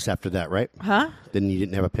pimpless after that, right? Huh? Then you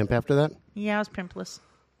didn't have a pimp after that? Yeah, I was pimpless.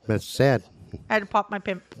 That's sad. I had to pop my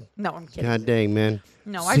pimp. No, I'm kidding. God dang, man.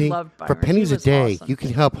 No, See, I loved Byron. For pennies a day, awesome. you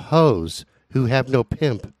can help hoes who have no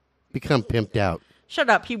pimp become pimped out. Shut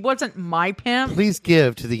up. He wasn't my pimp. Please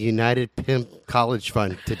give to the United Pimp College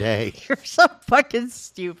Fund today. You're so fucking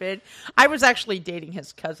stupid. I was actually dating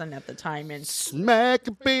his cousin at the time. And smack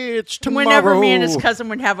a bitch tomorrow. Whenever me and his cousin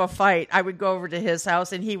would have a fight, I would go over to his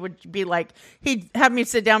house and he would be like, he'd have me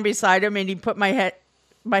sit down beside him and he'd put my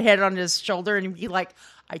head on his shoulder and he'd be like,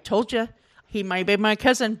 I told you, he might be my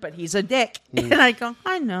cousin, but he's a dick. And I go,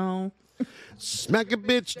 I know. Smack a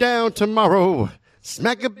bitch down tomorrow.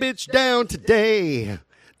 Smack a bitch down today.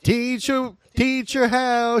 Teach her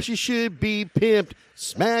how she should be pimped.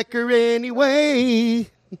 Smack her anyway.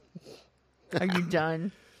 Are you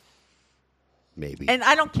done? Maybe. And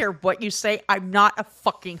I don't care what you say. I'm not a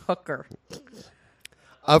fucking hooker.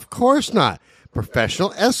 Of course not.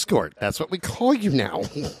 Professional escort. That's what we call you now.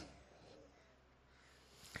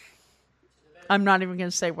 I'm not even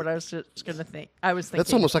going to say what I was just going to think. I was thinking.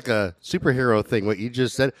 That's almost like a superhero thing, what you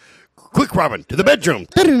just said. Quick, Robin, to the bedroom.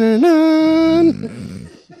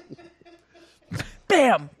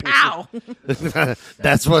 Bam! Pow!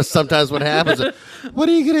 That's what happens. What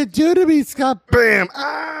are you going to do to me, Scott? Bam!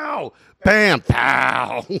 Ow! Bam!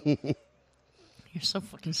 Pow! You're so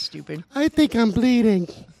fucking stupid. I think I'm bleeding.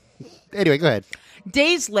 Anyway, go ahead.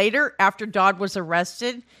 Days later, after Dodd was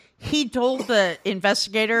arrested, he told the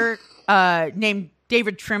investigator named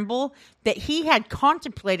David Trimble that he had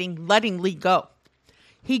contemplating letting Lee go.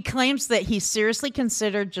 He claims that he seriously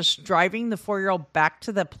considered just driving the 4-year-old back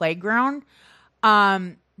to the playground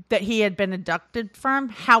that he had been abducted from.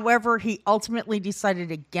 However, he ultimately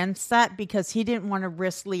decided against that because he didn't want to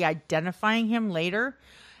risk Lee identifying him later,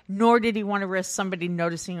 nor did he want to risk somebody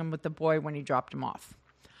noticing him with the boy when he dropped him off.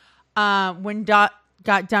 When Dot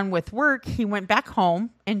got done with work, he went back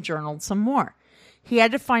home and journaled some more. He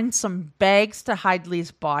had to find some bags to hide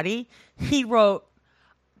Lee's body. He wrote,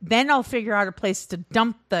 "Then I'll figure out a place to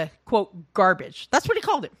dump the, quote, garbage." That's what he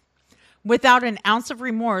called it. Without an ounce of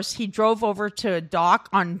remorse, he drove over to a dock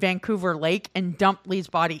on Vancouver Lake and dumped Lee's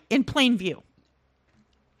body in plain view.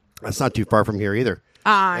 That's not too far from here either.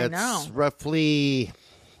 I know. It's roughly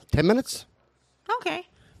 10 minutes. Okay.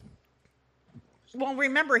 Well,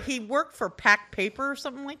 remember, he worked for Pack Paper or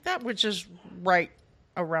something like that, which is right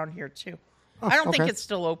around here, too. Oh, I don't think okay. it's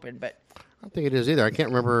still open, but... I don't think it is either. I can't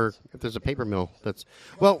remember if there's a paper mill that's...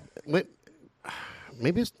 Well,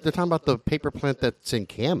 maybe they're talking about the paper plant that's in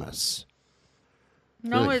Camas.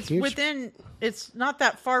 No, Really it's huge? within... It's not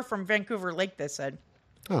that far from Vancouver Lake, they said.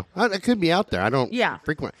 Oh, it could be out there. I don't Yeah.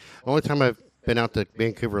 frequent. The only time I've been out to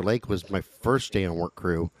Vancouver Lake was my first day on work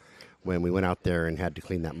crew when we went out there and had to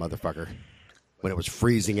clean that motherfucker when it was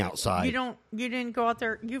freezing outside. You didn't go out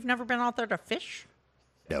there... You've never been out there to fish?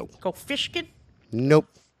 No. Go fishing? Nope.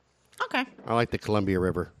 Okay. I like the Columbia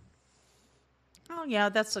River. Oh, yeah,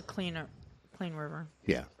 that's a clean river.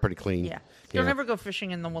 Yeah, pretty clean. Yeah. Don't ever go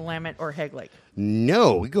fishing in the Willamette or Heg Lake.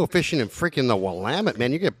 No, we go fishing in freaking the Willamette,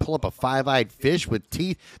 man. You're going to pull up a 5-eyed fish with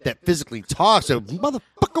teeth that physically talk. So,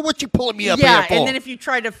 motherfucker, what you pulling me up here for? And then if you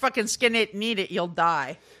try to fucking skin it and eat it, you'll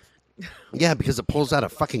die. Yeah, because it pulls out a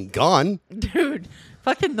fucking gun. Dude,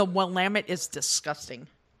 fucking the Willamette is disgusting.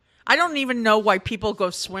 I don't even know why people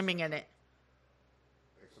go swimming in it.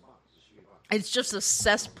 It's just a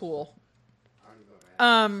cesspool.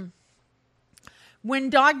 When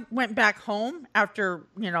Dodd went back home after,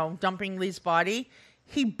 dumping Lee's body,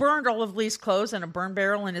 he burned all of Lee's clothes in a burn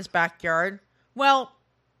barrel in his backyard. Well,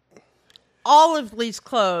 all of Lee's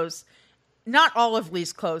clothes, not all of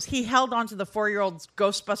Lee's clothes. He held onto the 4-year-old's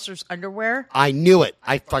Ghostbusters underwear. I knew it.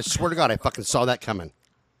 I swear to God, I fucking saw that coming.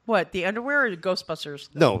 What, the underwear or the Ghostbusters?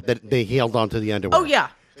 No, that they held onto the underwear. Oh, yeah.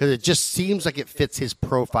 Because it just seems like it fits his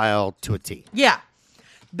profile to a T. Yeah.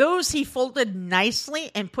 Those he folded nicely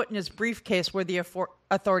and put in his briefcase where the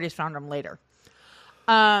authorities found him later.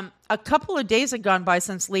 A couple of days had gone by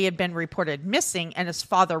since Lee had been reported missing, and his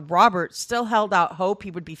father, Robert, still held out hope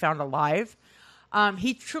he would be found alive.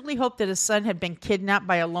 He truly hoped that his son had been kidnapped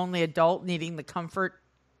by a lonely adult needing the comforting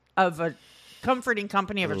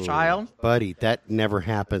company of a child. Buddy, that never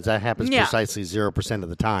happens. That happens precisely 0% of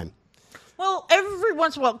the time. Well, every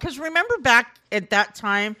once in a while, because remember back at that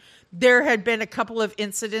time, there had been a couple of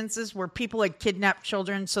incidences where people had kidnapped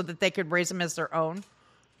children so that they could raise them as their own.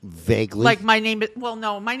 Vaguely. Like my name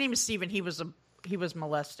is Stephen. He was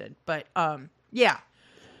molested, but yeah.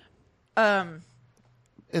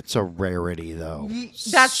 It's a rarity, though.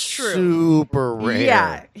 That's true. Super rare.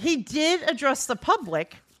 Yeah, he did address the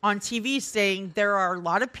public on TV saying there are a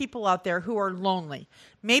lot of people out there who are lonely.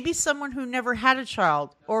 Maybe someone who never had a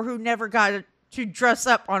child or who never got to dress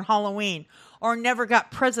up on Halloween or never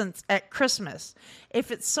got presents at Christmas.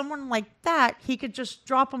 If it's someone like that, he could just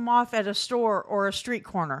drop them off at a store or a street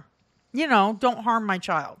corner. Don't harm my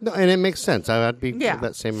child. No, and it makes sense. I'd be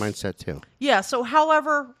that same mindset, too. Yeah, so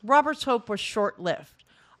however, Robert's hope was short-lived.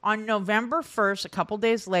 On November 1st, a couple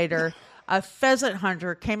days later, a pheasant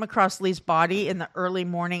hunter came across Lee's body in the early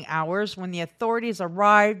morning hours. When the authorities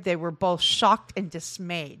arrived, they were both shocked and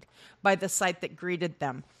dismayed by the sight that greeted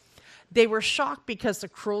them. They were shocked because the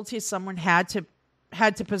cruelty someone had to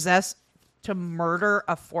possess to murder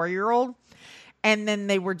a 4-year-old, and then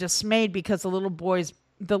they were dismayed because the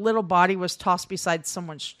little body was tossed beside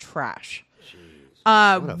someone's trash.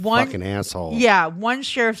 What a fucking asshole. Yeah, one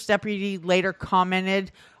sheriff's deputy later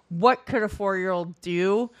commented, "What could a 4-year-old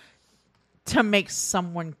do to make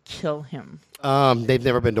someone kill him?" They've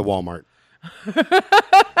never been to Walmart.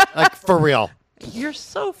 Like, for real. You're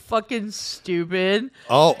so fucking stupid.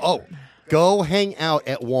 Oh, go hang out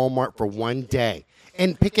at Walmart for one day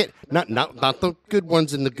and pick it. Not the good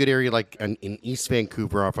ones in the good area, like in East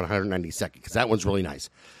Vancouver off on 192nd, because that one's really nice.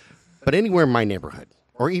 But anywhere in my neighborhood,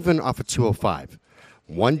 or even off of 205,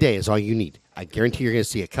 one day is all you need. I guarantee you're going to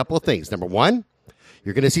see a couple of things. Number one,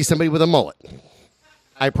 you're going to see somebody with a mullet.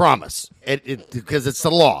 I promise. Because it's the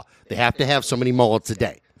law. They have to have so many mullets a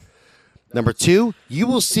day. Number two, you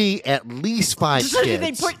will see at least 5 kids.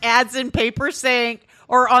 They put ads in paper saying,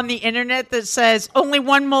 or on the internet that says, only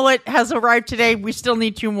one mullet has arrived today. We still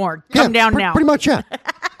need 2 more. Come down now. Pretty much, yeah.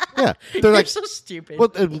 Yeah. They're You're so stupid. Well,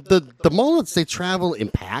 the mullets, they travel in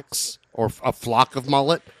packs or a flock of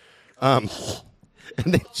mullet. And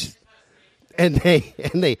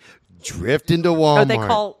they drift into Walmart. Are they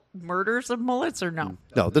called murders of mullets or no?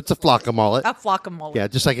 No, that's a flock of mullet. A flock of mullets. Yeah,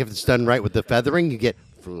 just like if it's done right with the feathering, you get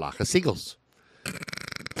flock of seagulls.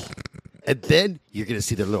 And then you're going to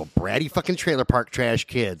see their little bratty fucking trailer park trash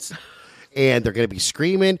kids. And they're going to be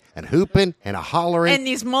screaming and hooping and hollering. And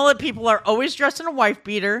these mullet people are always dressed in a wife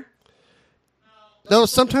beater. No,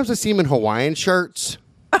 sometimes I see them in Hawaiian shirts.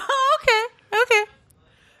 Oh, okay.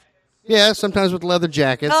 Yeah, sometimes with leather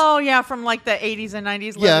jackets. Oh, yeah, from like the 80s and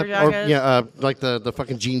 90s leather jackets. Like the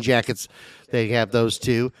fucking jean jackets. They have those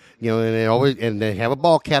too, and they have a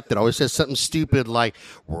ball cap that always says something stupid like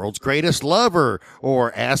 "World's Greatest Lover"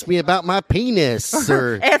 or "Ask me about my penis"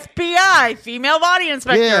 or FBI, female body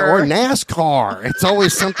inspector, or NASCAR. It's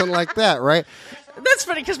always something like that, right? That's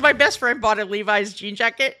funny because my best friend bought a Levi's jean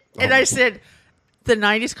jacket, and I said, "The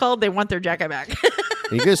 '90s called. They want their jacket back."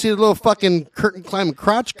 And you're gonna see the little fucking curtain climbing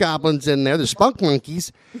crotch goblins in there, the spunk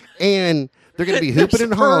monkeys, and they're going to be hooping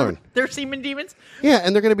and hollering. They're semen demons? Yeah,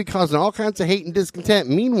 and they're going to be causing all kinds of hate and discontent.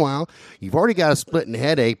 Meanwhile, you've already got a splitting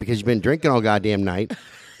headache because you've been drinking all goddamn night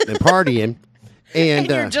and partying. And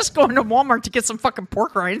you're just going to Walmart to get some fucking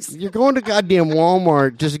pork rinds. You're going to goddamn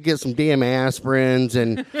Walmart just to get some damn aspirins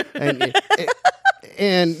and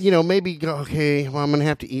maybe go, okay, well, I'm going to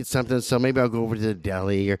have to eat something, so maybe I'll go over to the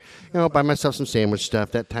deli or, buy myself some sandwich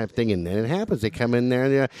stuff, that type of thing. And then it happens. They come in there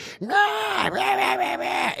and they're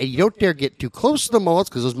and you don't dare get too close to the mullets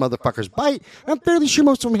because those motherfuckers bite. I'm fairly sure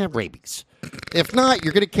most of them have rabies. If not,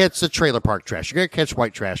 you're going to catch the trailer park trash. You're going to catch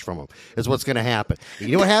white trash from them is what's going to happen. And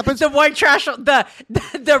you know what happens? The white trash, the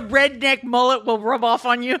redneck mullet will rub off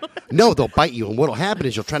on you. No, they'll bite you. And what'll happen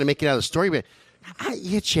is you'll try to make it out of the story, but I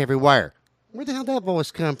itch everywhere. Where the hell did that voice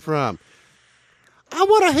come from? I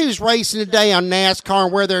wonder who's racing today on NASCAR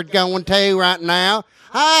and where they're going to right now.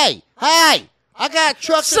 Hey, I got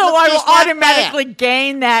trucks. So I will automatically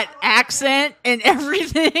gain that accent and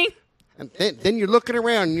everything. And then you're looking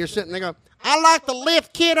around and you're sitting there going, I like the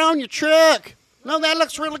lift kit on your truck. No, that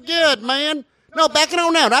looks really good, man. No, back it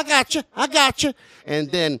on out. I got you. And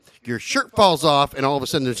then your shirt falls off, and all of a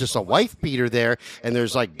sudden there's just a wife beater there, and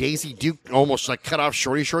there's like Daisy Duke almost like cut off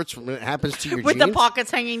shorty shorts when it happens to your with jeans. the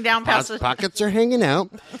pockets hanging down past the pockets are hanging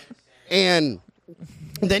out, and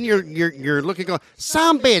then you're looking going,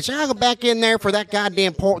 some bitch, I'll go back in there for that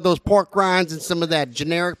goddamn those pork rinds and some of that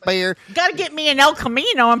generic beer. Got to get me an El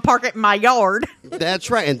Camino and park it in my yard.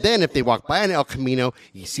 That's right. And then if they walk by an El Camino,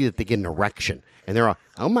 you see that they get an erection. And they're all,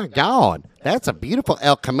 oh, my God, that's a beautiful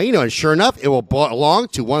El Camino. And sure enough, it will belong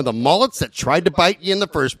to one of the mullets that tried to bite you in the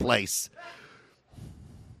first place.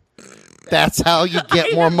 That's how you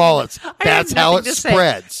get more mullets. That's how it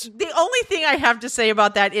spreads. The only thing I have to say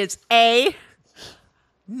about that is, A,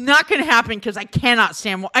 not going to happen because I cannot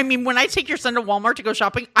stand. I mean, when I take your son to Walmart to go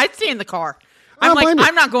shopping, I'd stay in the car. I'm like,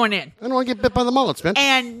 I'm not going in. I don't want to get bit by the mullets, man.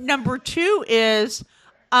 And number two is,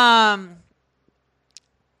 well,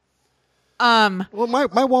 my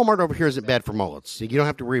Walmart over here isn't bad for mullets. You don't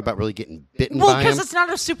have to worry about really getting bitten by them. Well, because it's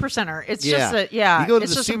not a super center. It's just a, You go to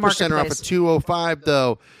the super center off of 205,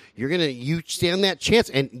 though. You stand that chance,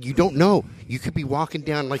 and you don't know. You could be walking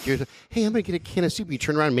down like you're, hey, I'm going to get a can of soup. You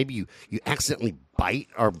turn around, and maybe you accidentally bite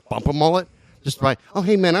or bump a mullet. Just by, oh,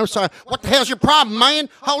 hey, man, I'm sorry. What the hell's your problem, man?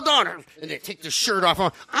 Hold on. And they take their shirt off.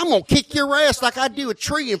 I'm going to kick your ass like I do a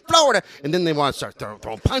tree in Florida. And then they want to start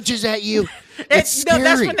throwing punches at you. It's scary. No,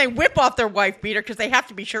 that's when they whip off their wife beater because they have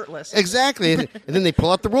to be shirtless. Exactly. And then they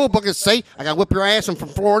pull out the rule book and say, I got to whip your ass. I'm from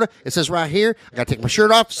Florida. It says right here, I got to take my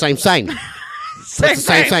shirt off. Same. Same.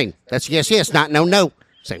 That's yes, not no.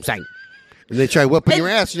 Same. And they try whipping your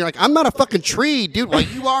ass, and you're like, I'm not a fucking tree, dude. Well,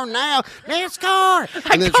 you are now.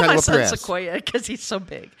 NASCAR. And I call my son Sequoia because he's so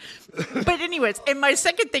big. But anyways, and my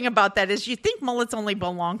second thing about that is you think mullets only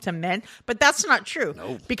belong to men, but that's not true.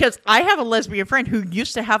 No. Because I have a lesbian friend who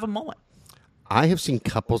used to have a mullet. I have seen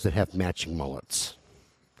couples that have matching mullets.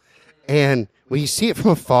 And when you see it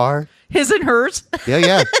from afar. His and hers.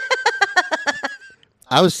 Yeah.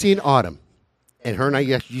 I was seeing Autumn. And her and I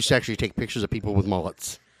used to actually take pictures of people with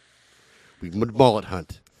mullets. We would mullet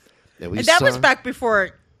hunt. And that was back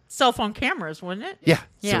before cell phone cameras, wasn't it? Yeah.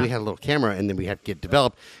 So we had a little camera, and then we had to get it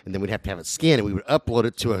developed, and then we'd have to have it scanned, and we would upload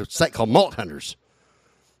it to a site called Mullet Hunters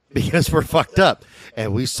because we're fucked up.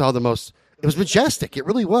 And we saw it was majestic. It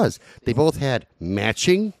really was. They both had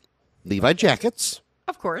matching Levi jackets.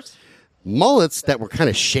 Of course. Mullets that were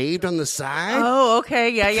kind of shaved on the side. Oh,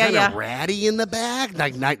 okay. Yeah. Kind of ratty in the back.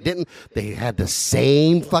 They had the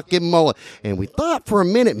same fucking mullet. And we thought for a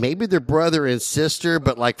minute maybe they're brother and sister,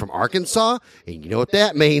 but like from Arkansas. And you know what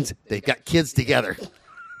that means? They got kids together.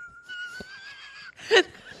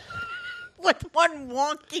 With one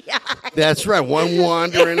wonky eye. That's right, one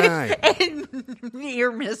wandering eye. And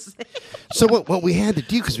ear missing. So what we had to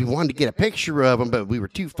do, because we wanted to get a picture of them, but we were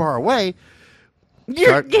too far away.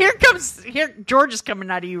 Here George is coming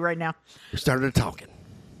out of you right now. We started talking.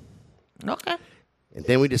 Okay. And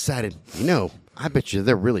then we decided, I bet you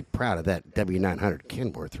they're really proud of that W900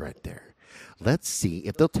 Kenworth right there. Let's see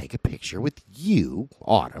if they'll take a picture with you,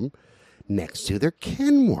 Autumn, next to their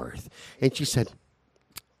Kenworth. And she said,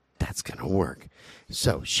 that's going to work.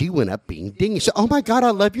 So she went up being dingy. She said, oh, my God,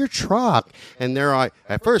 I love your truck. And they're like,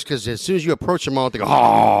 at first, because as soon as you approach them all, they go,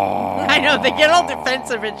 oh. I know, they get all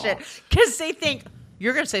defensive and shit. Because they think,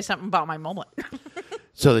 you're going to say something about my mullet.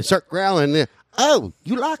 So they start growling. Oh,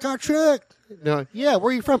 you like our truck? No, yeah,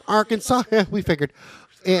 where are you from? Arkansas? Yeah, we figured.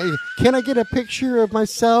 Can I get a picture of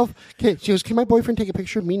myself? She goes, can my boyfriend take a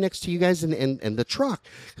picture of me next to you guys in the truck?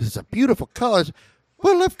 Because it's a beautiful color.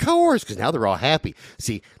 Well, of course, because now they're all happy.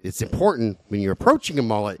 See, it's important when you're approaching a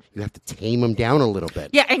mullet, you have to tame them down a little bit.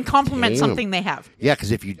 Yeah, and compliment something they have. Yeah, because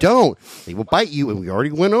if you don't, they will bite you. And we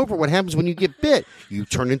already went over what happens when you get bit. You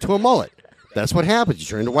turn into a mullet. That's what happens. You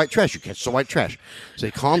turn into white trash. You catch the white trash. So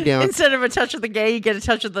they calm down. Instead of a touch of the gay, you get a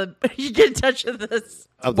touch of the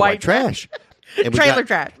white trash. And trailer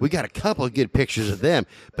trash. We got a couple of good pictures of them,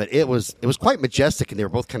 but it was quite majestic, and they were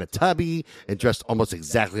both kind of tubby and dressed almost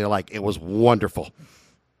exactly alike. It was wonderful.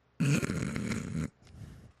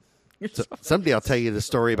 So someday I'll tell you the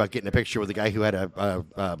story about getting a picture with a guy who had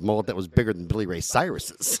a mullet that was bigger than Billy Ray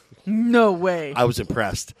Cyrus's. No way. I was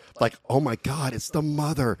impressed. Like, oh my God, it's the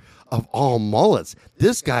mother of all mullets.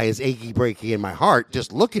 This guy is achy breaky in my heart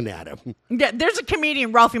just looking at him. Yeah, there's a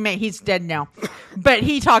comedian, Ralphie May. He's dead now, but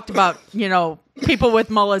he talked about people with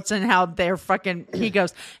mullets and how they're fucking. He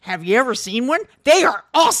goes, "Have you ever seen one? They are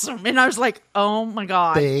awesome." And I was like, "Oh my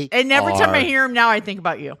god!" And every time I hear him now, I think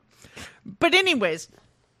about you. But anyways,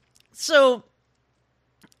 so,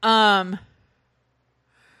 let's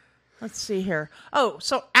see here. Oh,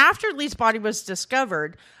 so after Lee's body was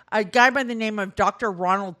discovered, a guy by the name of Dr.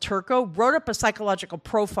 Ronald Turco wrote up a psychological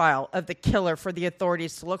profile of the killer for the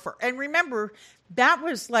authorities to look for. And remember, that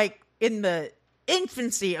was like in the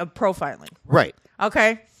infancy of profiling. Right.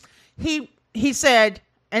 Okay. He said,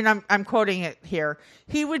 and I'm quoting it here,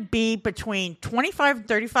 he would be between 25 and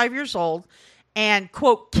 35 years old and,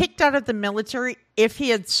 quote, kicked out of the military if he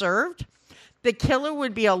had served. The killer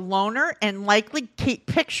would be a loner and likely keep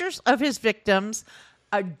pictures of his victims,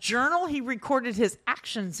 a journal he recorded his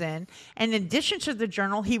actions in. And in addition to the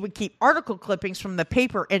journal, he would keep article clippings from the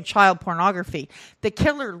paper and child pornography. The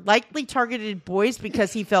killer likely targeted boys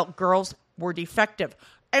because he felt girls were defective.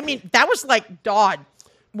 I mean, that was like Dodd,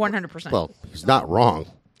 100%. Well, he's not wrong.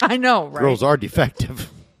 I know, right? Girls are defective.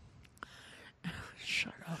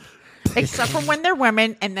 Shut up. Except for when they're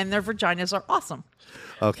women and then their vaginas are awesome.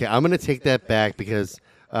 Okay, I'm going to take that back because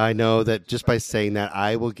I know that just by saying that,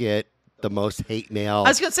 I will get the most hate mail. I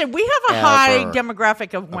was going to say, we have a high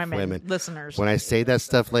demographic of women listeners. When I say that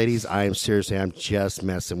stuff, ladies, I'm just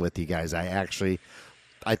messing with you guys. I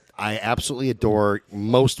absolutely adore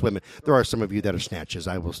most women. There are some of you that are snatches.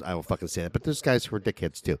 I will fucking say that. But there's guys who are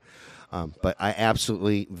dickheads too. But I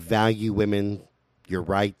absolutely value women, your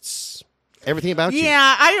rights, everything about you.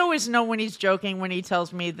 Yeah, I always know when he's joking when he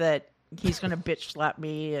tells me that he's going to bitch slap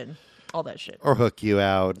me and all that shit. Or hook you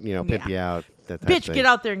out, pimp you out. That type Bitch, of thing. get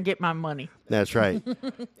out there and get my money. That's right.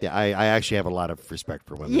 Yeah, I actually have a lot of respect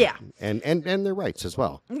for women. Yeah. And their rights as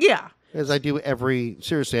well. Yeah. As I do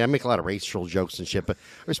seriously, I make a lot of racial jokes and shit, but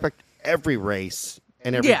I respect every race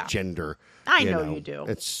and every gender. I know you do.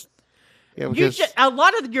 It's a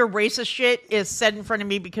lot of your racist shit is said in front of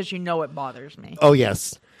me because you know it bothers me. Oh,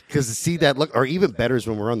 yes. Because to see that look, or even better is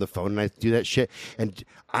when we're on the phone and I do that shit, and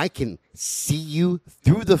I can see you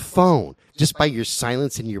through the phone just by your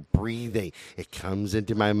silence and your breathing. It comes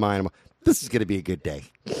into my mind. I'm like, this is going to be a good day.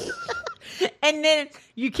 And then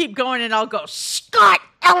you keep going, and I'll go, Scott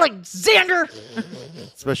Alexander.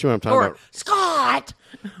 Especially when I'm talking about Scott.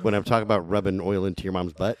 When I'm talking about rubbing oil into your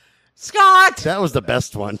mom's butt. Scott. That was the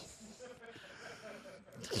best one.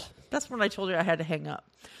 That's when I told you I had to hang up.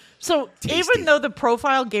 So Tasty. Even though the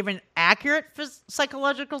profile gave an accurate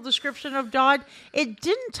psychological description of Dodd, it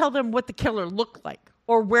didn't tell them what the killer looked like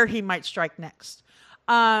or where he might strike next.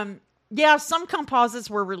 Some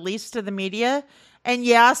composites were released to the media. And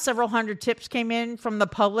several hundred tips came in from the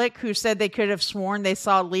public who said they could have sworn they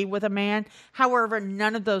saw Lee with a man. However,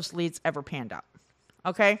 none of those leads ever panned out.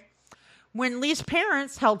 Okay? When Lee's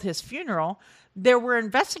parents held his funeral, there were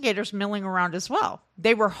investigators milling around as well.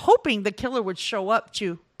 They were hoping the killer would show up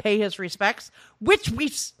to pay his respects, which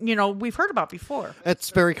we've heard about before.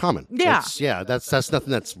 That's very common. Yeah. That's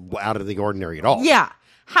nothing that's out of the ordinary at all. Yeah.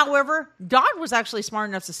 However, Dodd was actually smart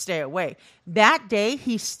enough to stay away. That day,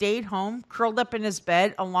 he stayed home, curled up in his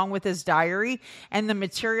bed, along with his diary and the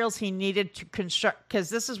materials he needed to construct, because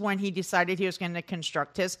this is when he decided he was going to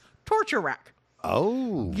construct his torture rack.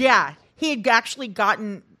 Oh. Yeah. He had actually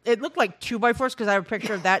gotten, it looked like 2x4s, because I have a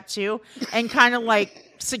picture of that too, and kind of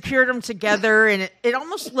like secured them together, and it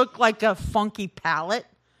almost looked like a funky pallet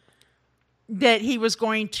that he was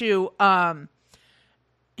going to...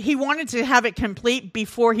 he wanted to have it complete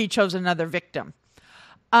before he chose another victim.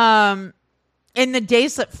 In the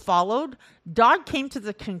days that followed, Dodd came to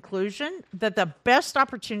the conclusion that the best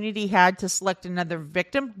opportunity he had to select another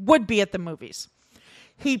victim would be at the movies.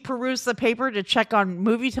 He perused the paper to check on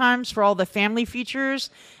movie times for all the family features,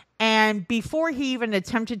 and before he even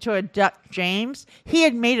attempted to abduct James, he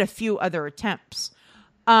had made a few other attempts.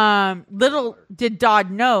 Little did Dodd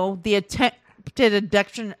know the attempted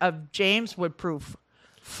abduction of James would prove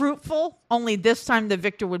fruitful, only this time the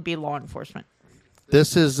victor would be law enforcement.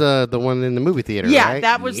 This is the one in the movie theater, right? Yeah,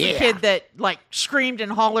 that was the kid that like screamed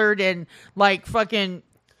and hollered and like fucking,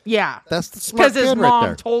 yeah. That's the smart kid right there. Because his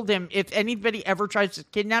mom told him, if anybody ever tries to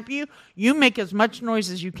kidnap you, you make as much noise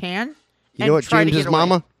as you can. You know what, James's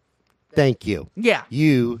mama? Thank you. Yeah.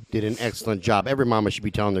 You did an excellent job. Every mama should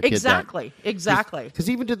be telling their kid that. Exactly. Because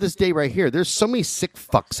even to this day right here, there's so many sick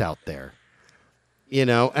fucks out there. And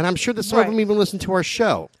I'm sure that some of them even listen to our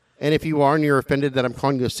show. And if you are and you're offended that I'm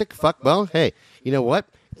calling you a sick fuck, well, hey, you know what?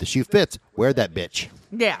 If the shoe fits, wear that bitch.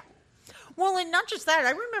 Yeah. Well, and not just that.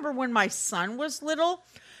 I remember when my son was little,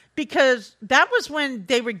 because that was when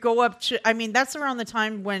they would go up to, that's around the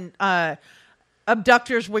time when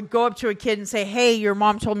abductors would go up to a kid and say, hey, your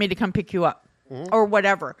mom told me to come pick you up. or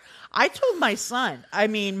whatever. I told my son,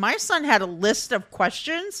 my son had a list of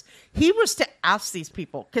questions he was to ask these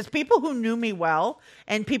people, because people who knew me well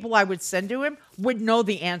and people I would send to him would know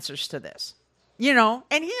the answers to this, and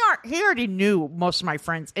he already knew most of my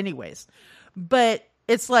friends anyways. But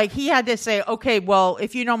it's like he had to say, okay, well,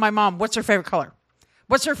 if you know my mom, what's her favorite color?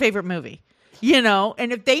 What's her favorite movie?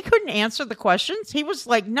 And if they couldn't answer the questions, he was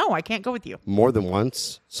like, no, I can't go with you. More than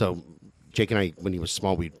once. So Jake and I, when he was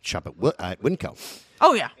small, we'd shop at Winco.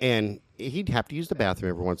 Oh, yeah. And he'd have to use the bathroom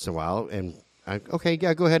every once in a while. And okay,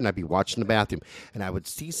 yeah, go ahead. And I'd be watching the bathroom. And I would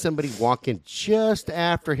see somebody walk in just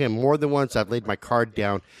after him. More than once, I've laid my card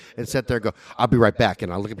down and sat there and go, I'll be right back.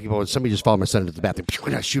 And I'll look at people and somebody just followed my son into the bathroom.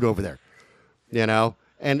 And I shoot over there.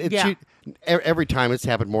 And it's every time it's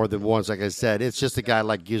happened more than once. Like I said, it's just a guy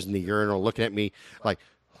like using the urinal, looking at me like,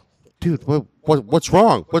 dude, what's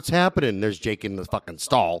wrong? What's happening? There's Jake in the fucking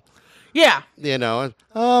stall. Yeah.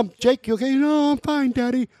 Jake, you okay? No, I'm fine,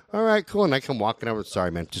 Daddy. All right, cool. And I come walking over.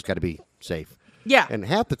 Sorry, man. Just got to be safe. Yeah. And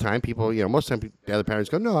half the time, people, most of the time, the other parents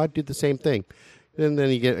go, no, I did the same thing. And then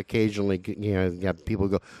you get occasionally, you have people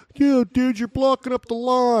go, yeah, dude, you're blocking up the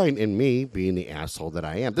line. And me being the asshole that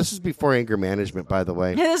I am. This is before anger management, by the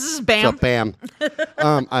way. This is Bam. So, Bam.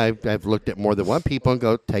 I've looked at more than one people and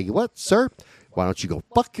go, tell you what, sir, why don't you go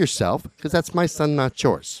fuck yourself? Because that's my son, not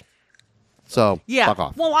yours. So, fuck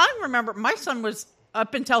off. Well, I remember my son was,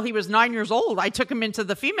 up until he was 9 years old, I took him into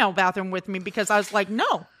the female bathroom with me because I was like,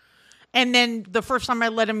 no. And then the first time I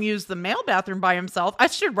let him use the male bathroom by himself, I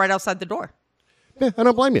stood right outside the door. Yeah, I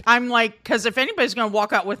don't blame you. I'm like, because if anybody's going to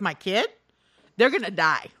walk out with my kid, they're going to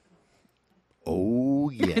die. Oh,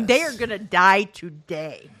 yes. They are going to die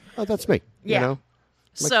today. Oh, that's me. Yeah.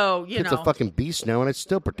 So, Kid's a fucking beast now, and I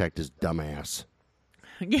still protect his dumb ass.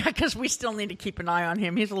 Yeah, because we still need to keep an eye on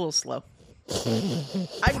him. He's a little slow.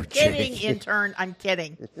 I'm kidding, intern. I'm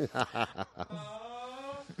kidding.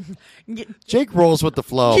 Jake rolls with the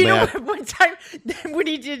flow, you man. know, one time when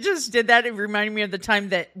he just did that, it reminded me of the time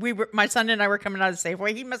that my son and I were coming out of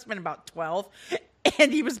Safeway. He must have been about 12,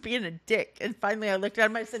 and he was being a dick. And finally, I looked at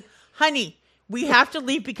him. I said, "Honey, we have to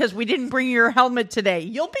leave because we didn't bring your helmet today.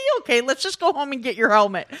 You'll be okay. Let's just go home and get your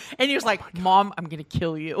helmet." And he was like, "Mom, I'm gonna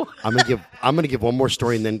kill you." I'm gonna give one more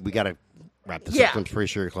story, and then we gotta wrap this up. I'm pretty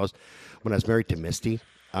sure you're close. When I was married to Misty,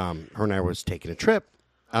 her and I was taking a trip,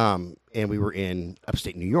 and we were in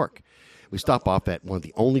upstate New York. We stop off at one of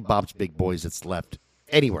the only Bob's Big Boys that's left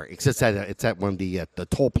anywhere. It's at one of the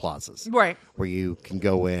toll plazas, right, where you can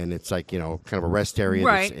go in. It's like kind of a rest area,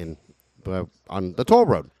 right, on the toll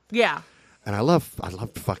road. Yeah. And I loved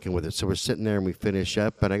fucking with it. So we're sitting there and we finish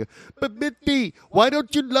up, and I go, "But Mitty, why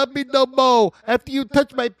don't you love me no more after you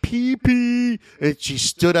touch my pee-pee?" And she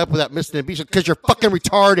stood up without missing a beat. She said, "'Cause you're fucking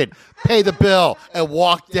retarded. Pay the bill," and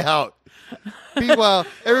walked out. Meanwhile,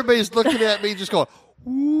 everybody's looking at me, just going,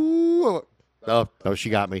 "Ooh." No, she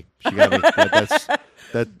got me. She got me.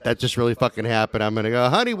 That just really fucking happened. I'm gonna go,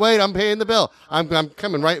 "Honey, wait, I'm paying the bill. I'm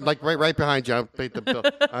coming right behind you. I'll pay the bill.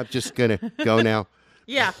 I'm just gonna go now."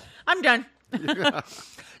 Yeah, I'm done.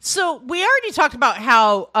 So we already talked about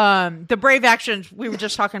how the brave actions we were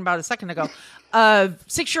just talking about a second ago of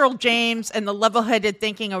 6-year-old James and the level-headed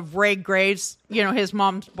thinking of Ray Graves, his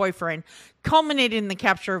mom's boyfriend, culminated in the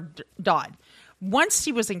capture of Dodd. Once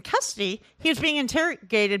he was in custody, he was being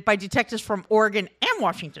interrogated by detectives from Oregon and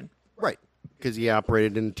Washington. Right, because he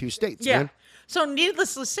operated in 2 states. Yeah. Man. So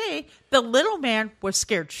needless to say, the little man was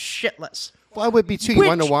scared shitless. Well, I would be too. You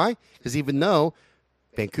want to know why? Because even though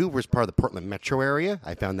Vancouver is part of the Portland metro area,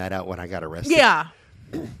 I found that out when I got arrested. Yeah.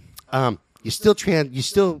 You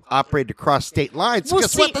still operate across state lines. Well,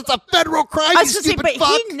 guess what? That's a federal crime. I was going to say, but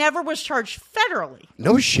he never was charged federally.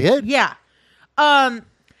 No shit. Yeah.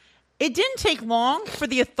 It didn't take long for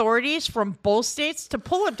the authorities from both states to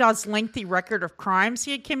pull up Dodd's lengthy record of crimes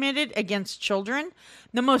he had committed against children.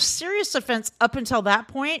 The most serious offense up until that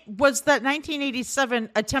point was that 1987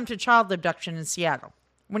 attempted child abduction in Seattle,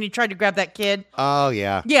 when he tried to grab that kid. Oh,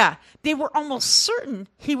 yeah. Yeah. They were almost certain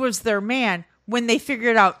he was their man when they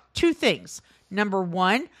figured out 2 things. Number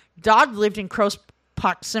 1, Dodd lived in close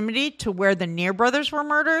proximity to where the Neer brothers were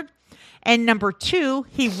murdered. And number 2,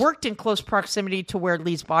 he worked in close proximity to where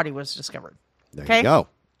Lee's body was discovered. There you go.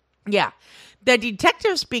 Yeah. The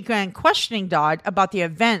detectives began questioning Dodd about the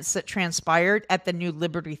events that transpired at the New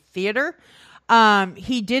Liberty Theater.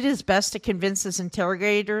 He did his best to convince his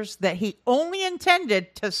interrogators that he only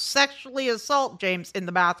intended to sexually assault James in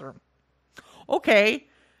the bathroom. Okay.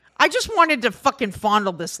 I just wanted to fucking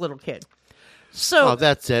fondle this little kid. So,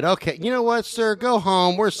 that's it. Okay. You know what, sir? Go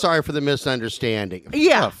home. We're sorry for the misunderstanding.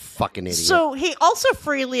 Yeah. Oh, fucking idiot. So he also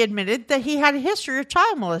freely admitted that he had a history of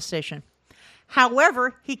child molestation.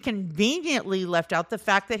 However, he conveniently left out the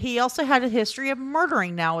fact that he also had a history of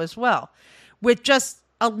murdering now as well. With just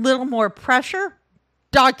a little more pressure,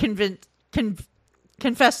 Dodd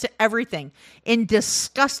confessed to everything in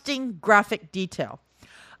disgusting graphic detail.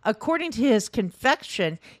 According to his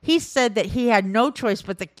confession, he said that he had no choice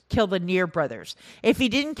but to kill the Neer brothers. If he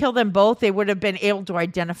didn't kill them both, they would have been able to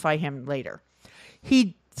identify him later.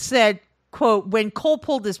 He said, quote, when Cole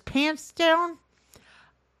pulled his pants down,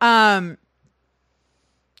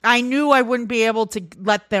 I knew I wouldn't be able to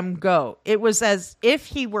let them go. It was as if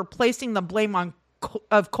he were placing the blame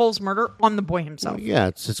of Cole's murder on the boy himself. Yeah,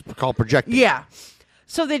 it's called projecting. Yeah.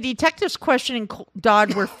 So the detectives questioning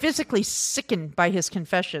Dodd were physically sickened by his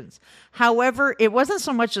confessions. However, it wasn't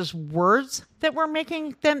so much as words that were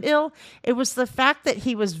making them ill. It was the fact that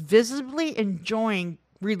he was visibly enjoying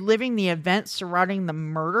reliving the events surrounding the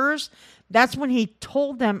murders. That's when he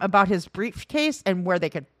told them about his briefcase and where they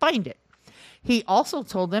could find it. He also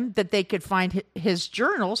told them that they could find his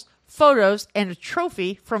journals, photos, and a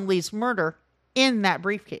trophy from Lee's murder in that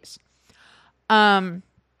briefcase.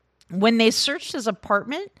 When they searched his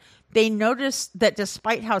apartment, they noticed that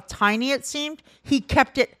despite how tiny it seemed, he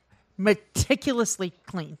kept it meticulously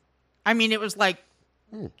clean. I mean, it was like,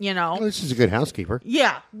 you know. Well, this is a good housekeeper.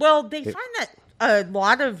 Yeah. Well, they find that a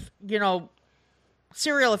lot of,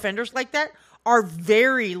 serial offenders like that are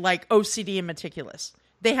very like OCD and meticulous.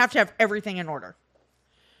 They have to have everything in order.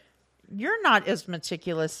 You're not as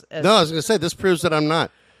meticulous as... No, I was going to say, this proves that I'm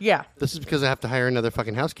not. Yeah. This is because I have to hire another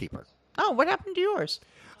fucking housekeeper. Oh, what happened to yours?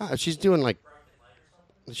 She's doing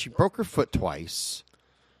she broke her foot twice.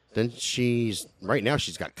 Then right now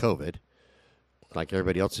she's got COVID. Like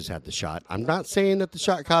everybody else who's had the shot. I'm not saying that the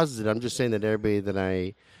shot causes it. I'm just saying that everybody that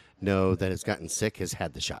I know that has gotten sick has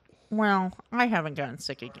had the shot. Well, I haven't gotten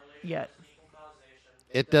sick yet.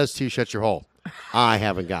 It does too, shut your hole. I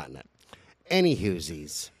haven't gotten it. Any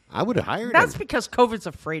whoosies. I would have hired That's him. because COVID's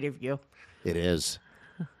afraid of you. It is.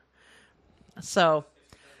 So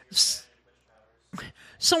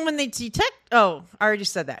when they I already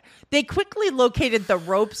said that. They quickly located the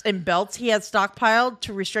ropes and belts he had stockpiled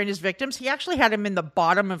to restrain his victims. He actually had them in the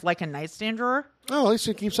bottom of like a nightstand drawer. Oh, at least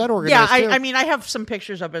he keeps that organized. Yeah, too. I mean, I have some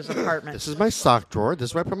pictures of his apartment. This is my sock drawer. This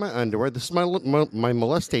is where I put my underwear. This is my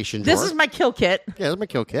molestation drawer. This is my kill kit. Yeah, this is my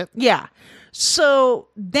kill kit. Yeah. So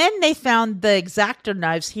then they found the X-Acto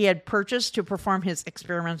knives he had purchased to perform his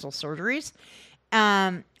experimental surgeries.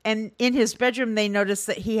 And in his bedroom, they noticed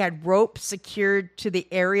that he had rope secured to the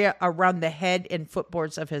area around the head and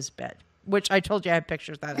footboards of his bed, which I told you I had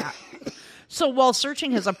pictures of that. So while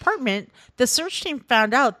searching his apartment, the search team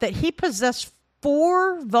found out that he possessed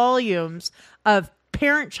 4 volumes of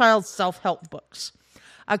parent-child self-help books,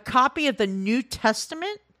 a copy of the New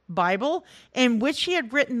Testament Bible in which he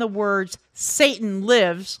had written the words "Satan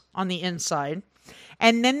lives" on the inside,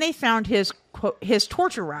 and then they found his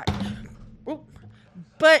torture rack.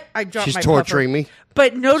 But I dropped She's my torturing puffer. me.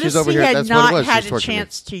 But notice over he here. had That's what it not was. had She's a torturing me.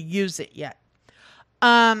 chance to use it yet.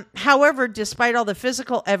 However, despite all the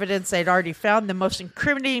physical evidence they'd already found, the most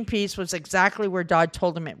incriminating piece was exactly where Dodd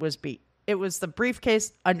told him it was beat. It was the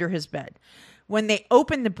briefcase under his bed. When they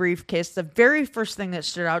opened the briefcase, the very first thing that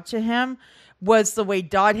stood out to him was the way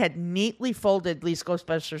Dodd had neatly folded Lee's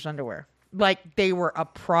Ghostbusters underwear. Like they were a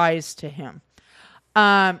prize to him.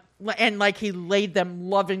 And like he laid them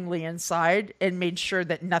lovingly inside and made sure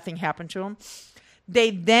that nothing happened to him.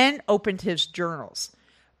 They then opened his journals.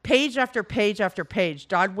 Page after page after page,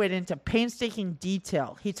 Dodd went into painstaking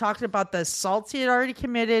detail. He talked about the assaults he had already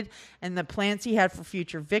committed and the plans he had for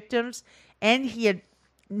future victims. And he had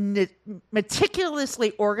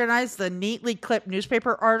meticulously organized the neatly clipped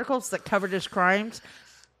newspaper articles that covered his crimes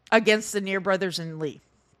against the Neer brothers and Lee.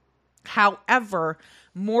 However,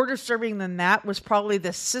 more disturbing than that was probably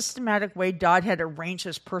the systematic way Dodd had arranged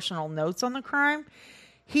his personal notes on the crime.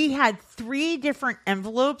 He had 3 different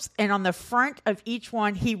envelopes, and on the front of each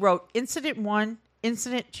one, he wrote Incident 1,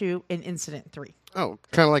 Incident 2, and Incident 3. Oh,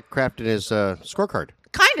 kind of like Kraft in his scorecard.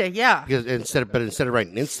 Kind of, yeah. Because instead of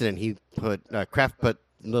writing incident, he put Kraft put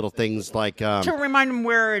little things like To remind him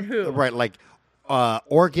where and who. right, like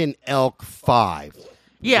Oregon Elk 5.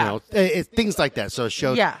 Yeah. Things like that. So it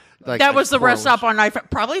showed. Yeah. Like, that was the rest correlation. stop on knife.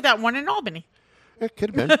 Probably that one in Albany. It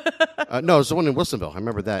could have been. No, it was the one in Wilsonville. I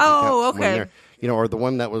remember that. Oh, That one okay. there. Or the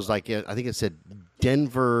one that was like, I think it said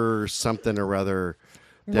Denver something or other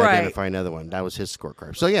to Right. identify another one. That was his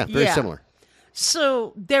scorecard. So, yeah, very Yeah. similar.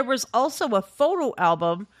 So there was also a photo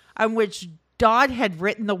album on which Dodd had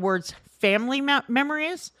written the words family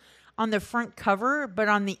memories on the front cover, but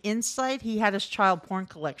on the inside he had his child porn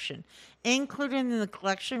collection. Included in the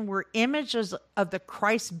collection were images of the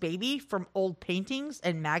Christ baby from old paintings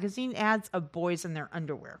and magazine ads of boys in their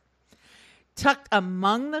underwear. Tucked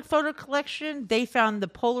among the photo collection, they found the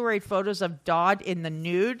Polaroid photos of Dodd in the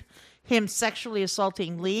nude, him sexually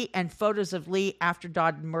assaulting Lee, and photos of Lee after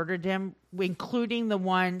Dodd murdered him, including the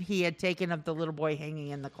one he had taken of the little boy hanging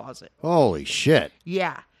in the closet. Holy shit.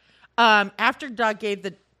 Yeah. After Dodd gave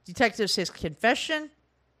the detectives his confession,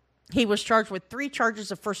 he was charged with 3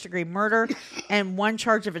 charges of first-degree murder and 1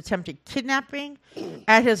 charge of attempted kidnapping.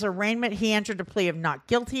 At his arraignment, he entered a plea of not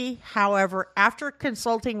guilty. However, after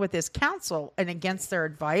consulting with his counsel and against their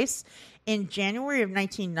advice, in January of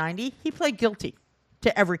 1990, he pled guilty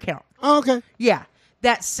to every count. Oh, okay. Yeah.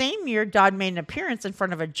 That same year, Dodd made an appearance in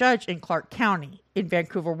front of a judge in Clark County in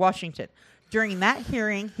Vancouver, Washington. During that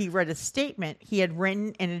hearing, he read a statement he had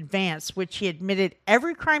written in advance, which he admitted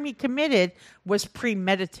every crime he committed was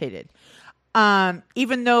premeditated.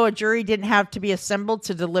 Even though a jury didn't have to be assembled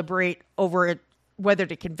to deliberate over it, whether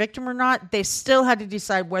to convict him or not, they still had to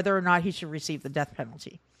decide whether or not he should receive the death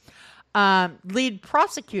penalty. Lead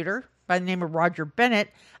prosecutor, by the name of Roger Bennett,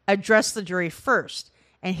 addressed the jury first.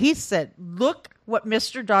 And he said, look what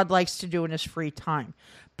Mr. Dodd likes to do in his free time.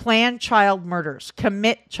 Plan child murders,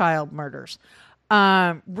 commit child murders,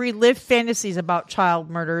 relive fantasies about child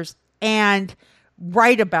murders, and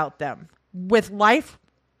write about them. With life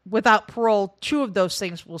without parole, 2 of those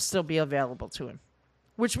things will still be available to him,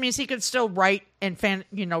 which means he could still write and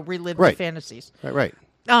relive the fantasies. Right.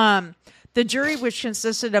 The jury, which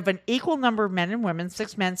consisted of an equal number of men and women,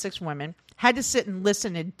 6 men, 6 women, had to sit and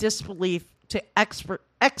listen in disbelief to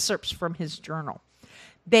excerpts from his journal.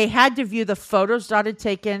 They had to view the photos Dodd had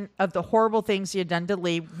taken of the horrible things he had done to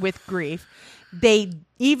Lee with grief. They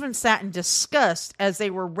even sat and discussed as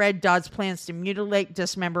they were read Dodd's plans to mutilate,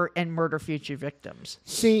 dismember, and murder future victims.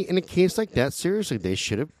 See, in a case like that, seriously, they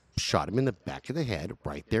should have shot him in the back of the head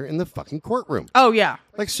right there in the fucking courtroom. Oh, yeah.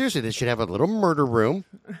 Like, seriously, they should have a little murder room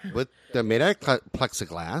with made out of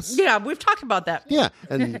plexiglass. Yeah, we've talked about that. Yeah.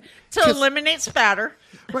 And to eliminate spatter.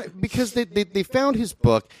 Right, because they found his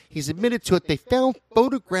book. He's admitted to it. They found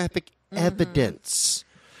photographic evidence.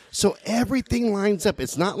 So everything lines up.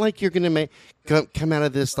 It's not like you're going to come out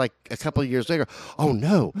of this like a couple of years later. Oh,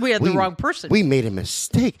 no. We had the wrong person. We made a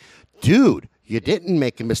mistake. Dude, you didn't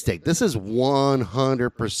make a mistake. This is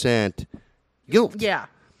 100% guilt. Yeah.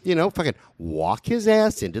 Fucking walk his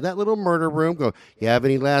ass into that little murder room. Go, you have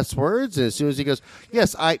any last words? And as soon as he goes,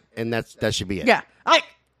 yes, and that should be it. Yeah.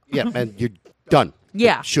 Yeah, and you're done.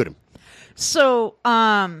 Yeah. Shoot him. So,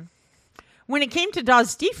 when it came to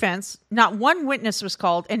Dodd's defense, not one witness was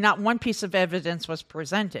called and not one piece of evidence was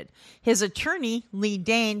presented. His attorney, Lee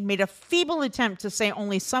Dane, made a feeble attempt to say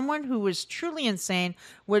only someone who was truly insane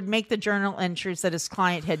would make the journal entries that his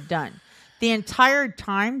client had done. The entire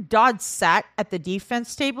time, Dodd sat at the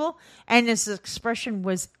defense table and his expression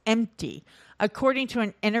was empty. According to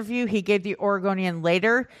an interview he gave the Oregonian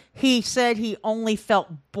later, he said he only felt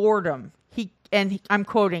boredom. I'm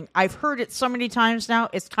quoting, I've heard it so many times now,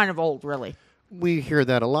 it's kind of old, really. We hear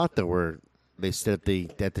that a lot, though, where they sit at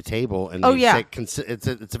the table and say it's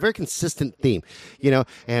a very consistent theme,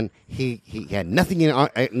 and he had nothing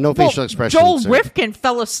no facial expression. Joel Rifkin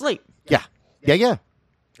fell asleep. Yeah.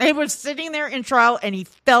 He was sitting there in trial and he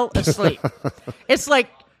fell asleep. It's like,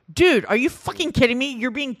 dude, are you fucking kidding me?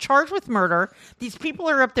 You're being charged with murder. These people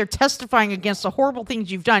are up there testifying against the horrible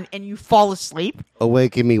things you've done, and you fall asleep?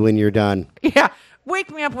 Awaken me when you're done. Yeah. Wake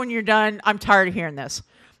me up when you're done. I'm tired of hearing this.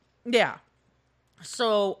 Yeah.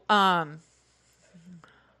 So,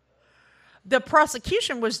 the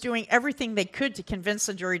prosecution was doing everything they could to convince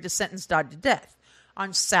the jury to sentence Dodd to death.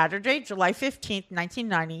 On Saturday, July 15th,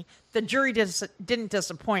 1990, the jury didn't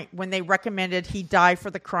disappoint when they recommended he die for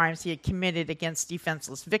the crimes he had committed against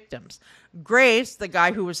defenseless victims. Graves, the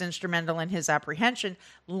guy who was instrumental in his apprehension,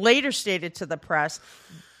 later stated to the press,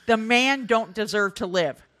 the man don't deserve to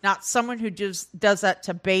live, not someone who does that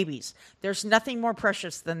to babies. There's nothing more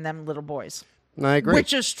precious than them little boys. I agree.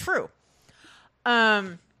 Which is true.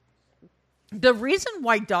 The reason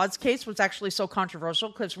why Dodd's case was actually so controversial,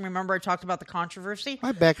 because remember I talked about the controversy?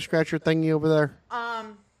 My back scratcher thingy over there.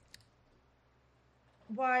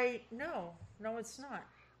 Why, no, it's not.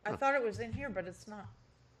 I thought it was in here, but it's not.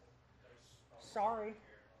 Sorry.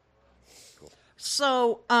 Cool.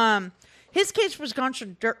 So, his case was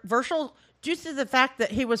controversial due to the fact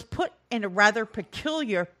that he was put in a rather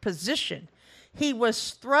peculiar position. He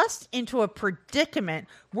was thrust into a predicament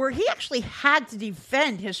where he actually had to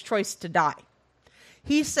defend his choice to die.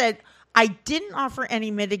 He said, I didn't offer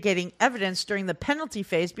any mitigating evidence during the penalty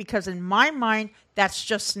phase because in my mind, that's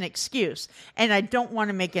just an excuse, and I don't want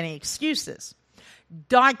to make any excuses.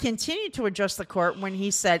 Dodd continued to address the court when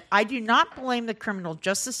he said, I do not blame the criminal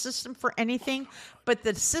justice system for anything, but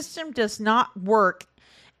the system does not work,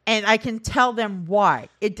 and I can tell them why.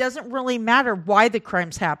 It doesn't really matter why the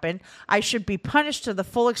crimes happen. I should be punished to the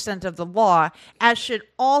full extent of the law, as should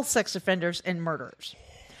all sex offenders and murderers.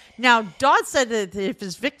 Now, Dodd said that if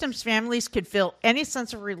his victims' families could feel any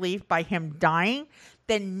sense of relief by him dying,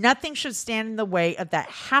 then nothing should stand in the way of that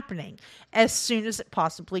happening as soon as it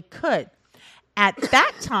possibly could. At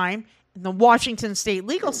that time, in the Washington state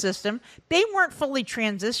legal system, they weren't fully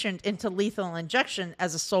transitioned into lethal injection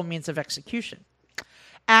as a sole means of execution.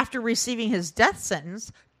 After receiving his death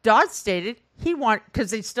sentence, Dodd stated he wanted,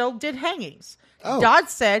 because they still did hangings. Dodd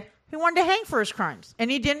said he wanted to hang for his crimes, and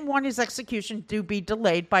he didn't want his execution to be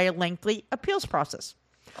delayed by a lengthy appeals process.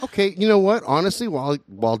 Okay, you know what? Honestly,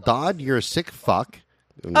 while Dodd, you're a sick fuck,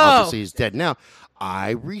 and obviously he's dead now,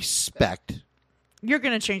 I respect... You're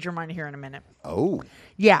going to change your mind here in a minute. Oh.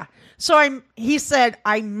 Yeah. So he said,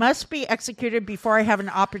 I must be executed before I have an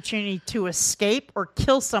opportunity to escape or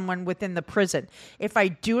kill someone within the prison. If I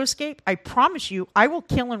do escape, I promise you, I will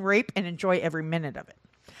kill and rape and enjoy every minute of it.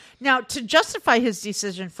 Now, to justify his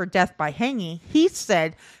decision for death by hanging, he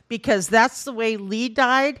said, because that's the way Lee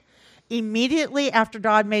died. Immediately after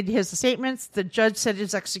Dodd made his statements, the judge set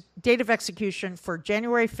his date of execution for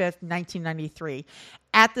January 5th, 1993,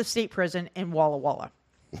 at the state prison in Walla Walla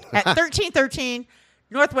at 1313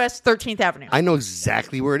 Northwest 13th Avenue. I know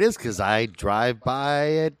exactly where it is because I drive by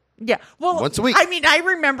it. Yeah, well, once a week. I mean, I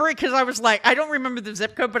remember it because I was like, I don't remember the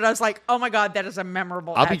zip code, but I was like, oh my God, that is a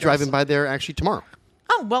memorable I'll address. be driving by there actually tomorrow.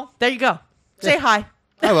 Oh, well, there you go. Say hi.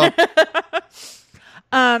 I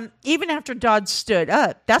will. Even after Dodd stood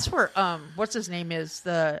up, that's where, what's his name is,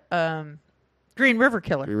 the Green River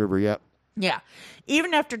Killer. Green River, yep. Yeah.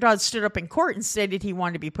 Even after Dodd stood up in court and stated he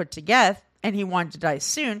wanted to be put to death and he wanted to die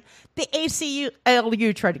soon, the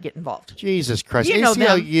ACLU tried to get involved. Jesus Christ. You know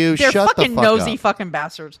ACLU, them. They're shut fucking the fuck nosy up. fucking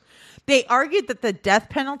bastards. They argued that the death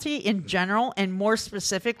penalty in general, and more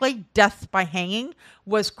specifically, death by hanging,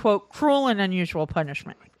 was, quote, cruel and unusual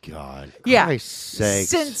punishment. God. Yeah. Christ's sakes.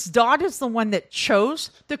 Since Dodd is the one that chose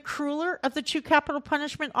the crueler of the two capital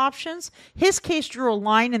punishment options, his case drew a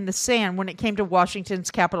line in the sand when it came to Washington's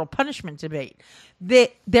capital punishment debate.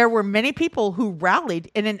 There were many people who rallied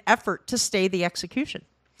in an effort to stay the execution.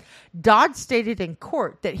 Dodd stated in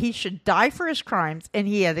court that he should die for his crimes and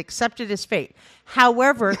he had accepted his fate.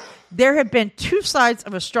 However, there have been two sides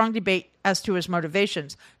of a strong debate as to his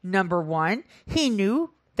motivations. Number one, he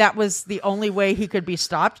knew that was the only way he could be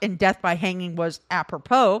stopped and death by hanging was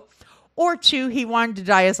apropos. Or two, he wanted to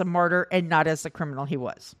die as a martyr and not as the criminal he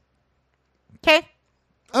was. Okay?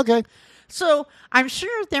 Okay. So I'm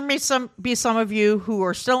sure there may be some of you who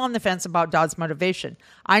are still on the fence about Dodd's motivation.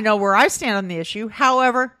 I know where I stand on the issue.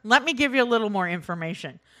 However, let me give you a little more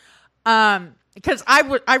information. Because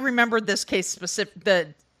I remember this case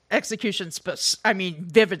the execution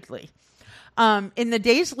vividly. In the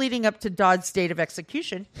days leading up to Dodd's date of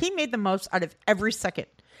execution, he made the most out of every second.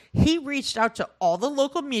 He reached out to all the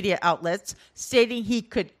local media outlets stating he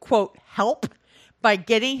could, quote, help by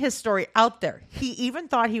getting his story out there. He even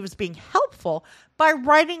thought he was being helpful by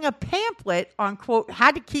writing a pamphlet on, quote,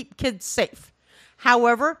 how to keep kids safe.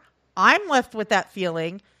 However, I'm left with that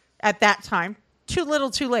feeling at that time, too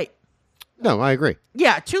little, too late. No, I agree.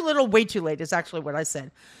 Yeah, too little, way too late is actually what I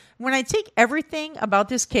said. When I take everything about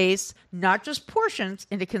this case, not just portions,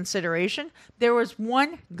 into consideration, there was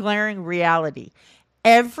one glaring reality.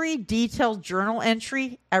 Every detailed journal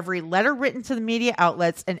entry, every letter written to the media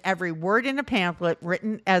outlets, and every word in a pamphlet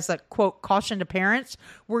written as a, quote, caution to parents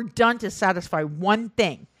were done to satisfy one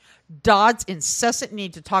thing: Dodd's incessant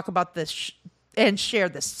need to talk about this and share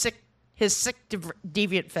his sick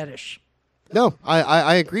deviant fetish. No,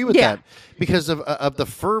 I agree with Yeah. that because of the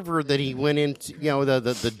fervor that he went into,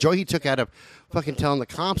 the joy he took out of fucking telling the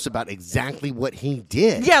cops about exactly what he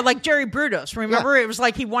did. Yeah, like Jerry Brudos. Remember, It was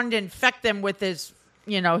like he wanted to infect them with his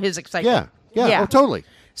excitement. Yeah. Oh, totally.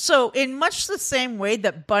 So in much the same way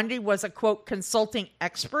that Bundy was a, quote, consulting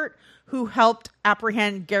expert who helped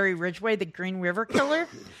apprehend Gary Ridgway, the Green River Killer,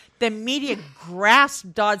 the media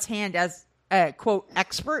grasped Dodd's hand as a, quote,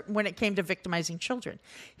 expert when it came to victimizing children.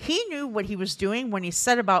 He knew what he was doing when he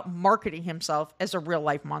set about marketing himself as a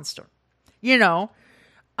real-life monster. He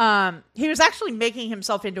was actually making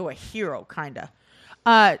himself into a hero, kind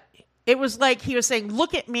of. It was like he was saying,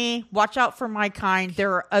 look at me, watch out for my kind.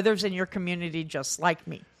 There are others in your community just like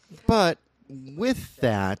me. But with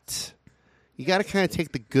that, you got to kind of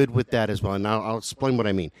take the good with that as well. And I'll explain what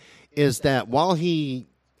I mean. Is that while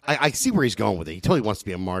I see where he's going with it. He totally wants to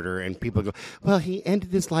be a martyr. And people go, well, he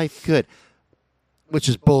ended his life good, which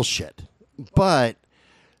is bullshit. But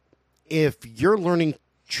if you're learning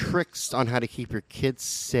tricks on how to keep your kids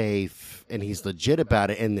safe and he's legit about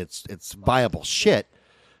it and it's viable shit,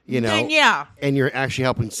 Then, yeah. and you're actually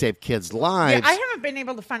helping save kids' lives. Yeah, I haven't been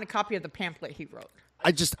able to find a copy of the pamphlet he wrote.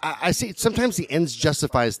 I see sometimes the ends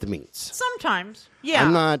justifies the means. Sometimes, yeah.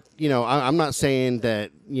 I'm not, I'm not saying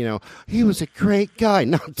that, he was a great guy.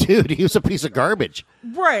 No, dude, he was a piece of garbage.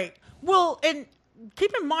 Right. Well, and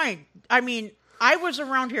keep in mind, I mean, I was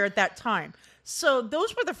around here at that time. So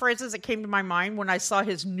those were the phrases that came to my mind when I saw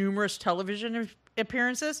his numerous television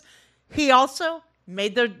appearances. He also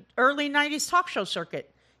made the early 90s talk show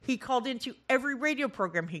circuit. He called into every radio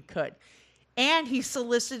program he could. And he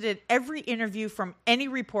solicited every interview from any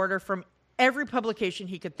reporter from every publication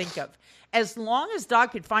he could think of. As long as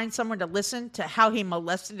Dodd could find someone to listen to how he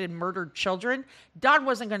molested and murdered children, Dodd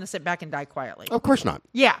wasn't going to sit back and die quietly. Of course not.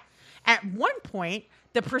 Yeah. At one point,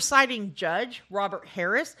 the presiding judge, Robert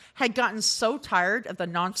Harris, had gotten so tired of the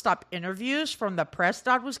nonstop interviews from the press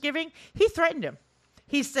Dodd was giving, he threatened him.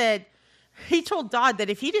 He told Dodd that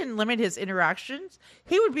if he didn't limit his interactions,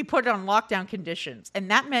 he would be put on lockdown conditions, and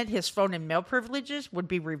that meant his phone and mail privileges would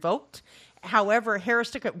be revoked. However, Harris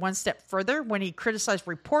took it one step further when he criticized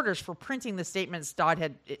reporters for printing the statements Dodd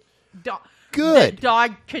had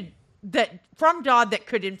from Dodd that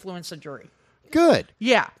could influence a jury. Good.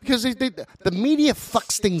 Yeah. Because the media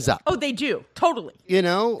fucks things up. Oh, they do. Totally.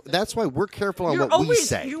 That's why we're careful on what we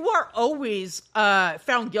say. You are always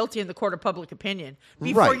found guilty in the court of public opinion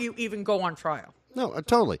before you even go on trial. No,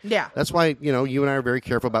 totally. Yeah. That's why, you and I are very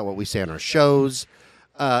careful about what we say on our shows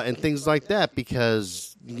and things like that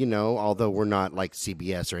because, although we're not like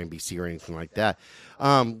CBS or NBC or anything like that,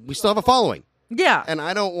 we still have a following. Yeah. And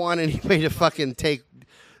I don't want anybody to fucking take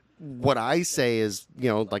what I say is,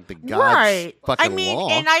 like the God's fucking law.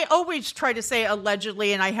 And I always try to say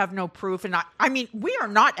allegedly, and I have no proof. And we are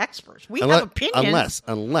not experts. We have opinions.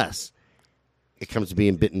 Unless it comes to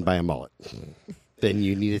being bitten by a mullet. Then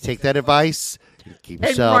you need to take that advice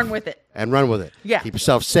and run with it. Yeah. Keep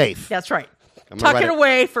yourself safe. That's right. Tuck it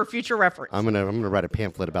away for future reference. I'm gonna write a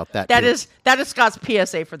pamphlet about that. That is Scott's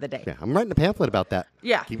PSA for the day. Yeah, I'm writing a pamphlet about that.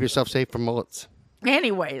 Yeah. Keep yourself safe from mullets.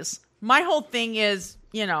 Anyways, my whole thing is,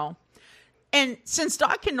 and since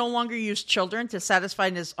Dodd can no longer use children to satisfy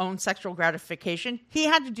his own sexual gratification, he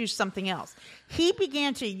had to do something else. He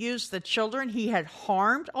began to use the children he had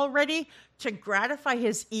harmed already to gratify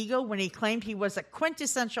his ego when he claimed he was a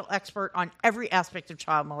quintessential expert on every aspect of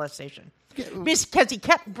child molestation. Because he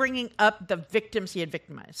kept bringing up the victims he had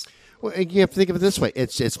victimized. Well, you have to think of it this way.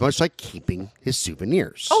 It's much like keeping his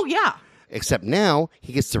souvenirs. Oh, yeah. Except now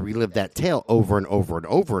he gets to relive that tale over and over and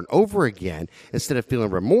over and over again. Instead of feeling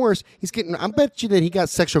remorse, I bet you that he got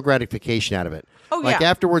sexual gratification out of it. Oh, yeah.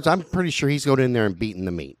 Afterwards, I'm pretty sure he's going in there and beating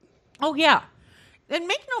the meat. Oh, yeah. And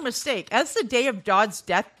make no mistake, as the day of Dodd's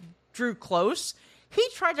death drew close, he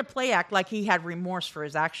tried to play act like he had remorse for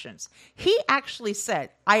his actions. He actually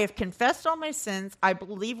said, "I have confessed all my sins. I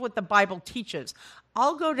believe what the Bible teaches.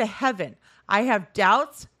 I'll go to heaven. I have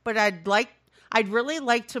doubts, but I'd really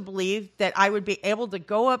like to believe that I would be able to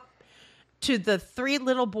go up to the 3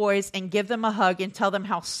 little boys and give them a hug and tell them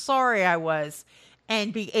how sorry I was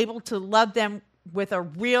and be able to love them with a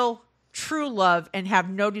real, true love and have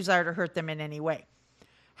no desire to hurt them in any way."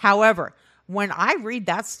 However, when I read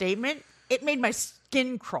that statement, it made my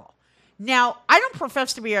skin crawl. Now, I don't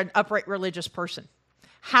profess to be an upright religious person.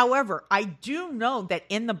 However, I do know that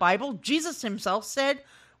in the Bible, Jesus himself said,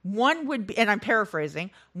 one would be, and I'm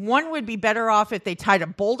paraphrasing, one would be better off if they tied a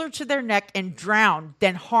boulder to their neck and drowned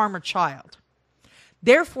than harm a child.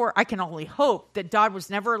 Therefore, I can only hope that Dodd was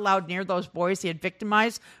never allowed near those boys he had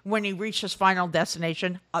victimized when he reached his final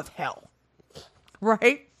destination of hell.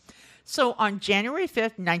 Right? So on January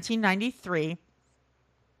 5th, 1993,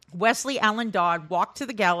 Wesley Allen Dodd walked to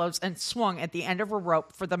the gallows and swung at the end of a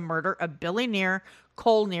rope for the murder of Billy Neer,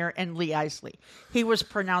 Cole Neer, and Lee Isley. He was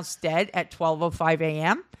pronounced dead at 12:05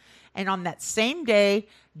 a.m. And on that same day,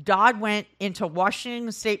 Dodd went into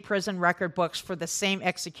Washington State Prison record books for the same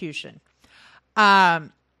execution.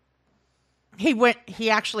 He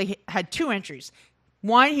actually had 2 entries.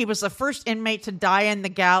 One, he was the first inmate to die at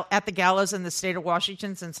the gallows in the state of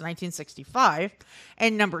Washington since 1965.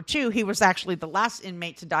 And number 2, he was actually the last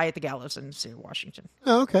inmate to die at the gallows in the state of Washington.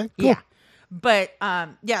 Oh, okay. Cool. Yeah. But,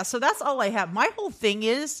 so that's all I have. My whole thing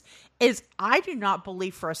is I do not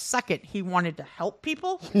believe for a second he wanted to help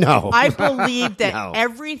people. No. I believe that No.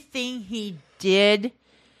 everything he did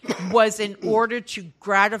was in order to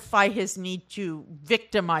gratify his need to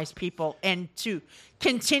victimize people and to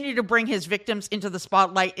continue to bring his victims into the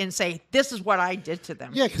spotlight and say, this is what I did to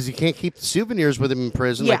them. Yeah, because you can't keep the souvenirs with him in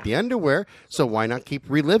prison Yeah. like the underwear, so why not keep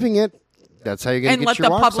reliving it That's how you're going to and get let your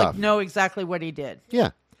the rocks public off. know exactly what he did.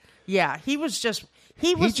 Yeah. Yeah, he was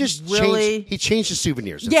He just really. changed the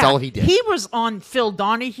souvenirs. That's all he did. He was on Phil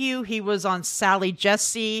Donahue. He was on Sally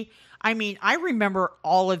Jesse. I mean, I remember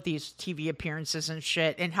all of these TV appearances and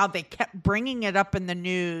shit, and how they kept bringing it up in the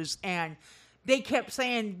news, and they kept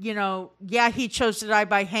saying, yeah, he chose to die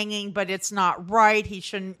by hanging, but it's not right. He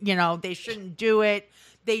shouldn't, they shouldn't do it.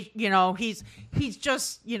 He's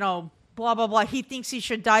just, blah, blah, blah. He thinks he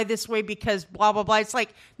should die this way because blah, blah, blah. It's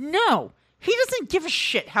like, no, he doesn't give a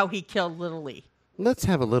shit how he killed Little Lee. Let's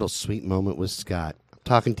have a little sweet moment with Scott. I'm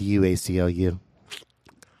talking to you, ACLU.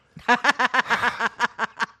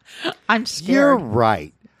 I'm scared. You're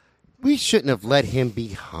right. We shouldn't have let him be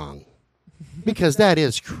hung because that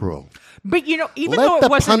is cruel. But, even Let though the it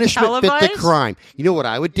wasn't punishment televised, fit the crime. You know what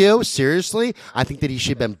I would do? Seriously? I think that he should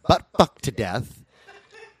have been butt-fucked to death.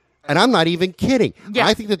 And I'm not even kidding. Yeah.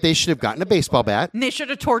 I think that they should have gotten a baseball bat. and they should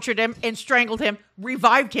have tortured him and strangled him,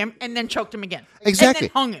 revived him, and then choked him again. Exactly.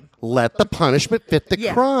 And then hung him. Let the punishment fit the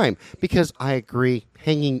Yeah. crime. Because I agree,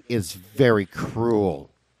 hanging is very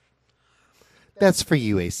cruel. That's for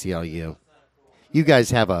you, ACLU. You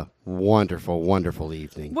guys have a wonderful, wonderful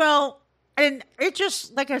evening. Well, and it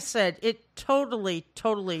just, like I said, it totally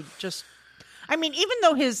just, I mean, even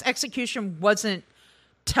though his execution wasn't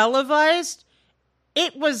televised,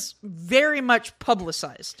 it was very much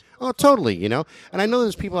publicized. Oh, totally, And I know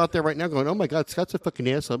there's people out there right now going, oh, my God, Scott's a fucking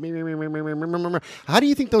asshole. How do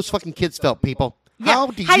you think those fucking kids felt, people? Yeah. How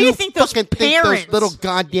do you think those fucking think parents- those little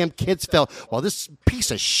goddamn kids felt? Well, this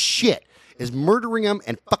piece of shit is murdering them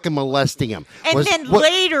and fucking molesting them. And then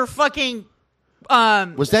later fucking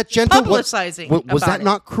was that gentle? publicizing Was about that it.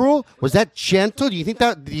 not cruel? Was that gentle? Do you think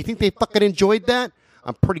they fucking enjoyed that?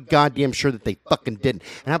 I'm pretty goddamn sure that they fucking didn't.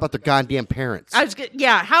 And how about their goddamn parents? How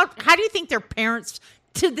do you think their parents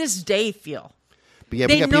to this day feel? But yeah,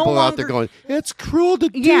 they we got no people out there longer- going, it's cruel to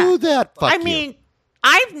do that. Fuck I you. mean,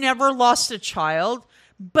 I've never lost a child,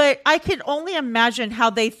 but I could only imagine how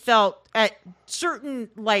they felt at certain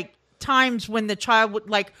times when the child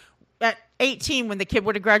would at 18 when the kid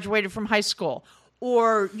would have graduated from high school,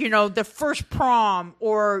 or the first prom,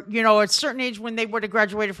 or at a certain age when they would have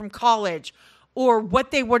graduated from college, or what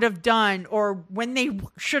they would have done, or when they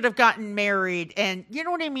should have gotten married, and you know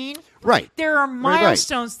what I mean? Right. There are Right.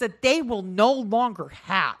 milestones that they will no longer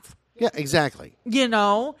have. Yeah, exactly.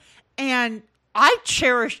 And I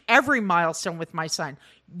cherish every milestone with my son.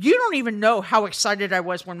 You don't even know how excited I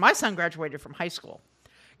was when my son graduated from high school,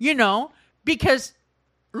 because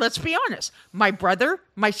let's be honest, my brother,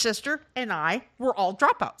 my sister, and I were all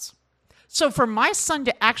dropouts. So for my son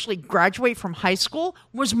to actually graduate from high school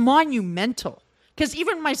was monumental, because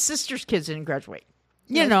even my sister's kids didn't graduate,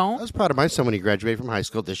 I was proud of my son when he graduated from high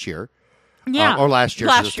school this year. Yeah. Or last year.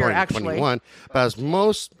 'cause it was Last year, actually. 2021. But I was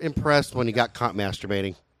most impressed when he got caught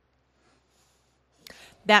masturbating.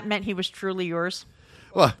 That meant he was truly yours.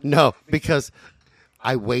 Well, no, because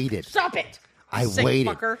I waited. Stop it. I Sick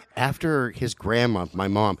waited fucker. after his grandma, my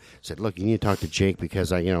mom, said, "Look, you need to talk to Jake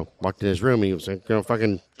because I, walked in his room and he was,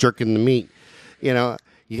 fucking jerking the meat. You got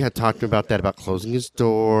to talk to him about closing his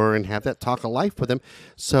door and have that talk of life with him."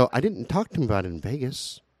 So I didn't talk to him about it in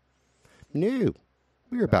Vegas. No,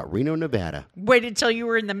 we were about Reno, Nevada, Waited till you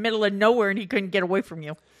were in the middle of nowhere and he couldn't get away from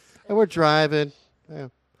you. and we're driving. Yeah.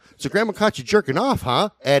 So Grandma caught you jerking off, huh?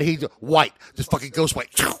 And he's white, just fucking ghost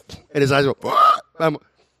white, and his eyes go.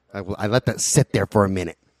 I let that sit there for a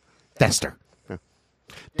minute. Fester.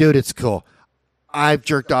 Dude, it's cool. I've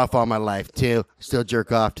jerked off all my life, too. Still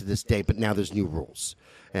jerk off to this day, but now there's new rules.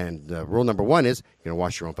 And rule number 1 is you're going to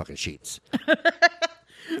wash your own fucking sheets.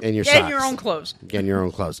 And your socks. And your own clothes. And your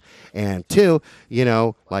own clothes. And 2,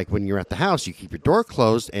 like when you're at the house, you keep your door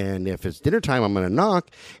closed, and if it's dinner time, I'm going to knock.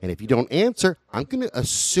 And if you don't answer, I'm going to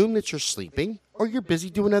assume that you're sleeping or you're busy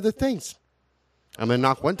doing other things. I'm going to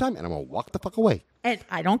knock one time, and I'm going to walk the fuck away. And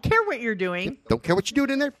I don't care what you're doing. Don't care what you're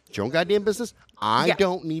doing in there. It's your own goddamn business. I Yeah.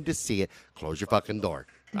 don't need to see it. Close your fucking door.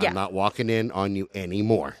 Yeah. I'm not walking in on you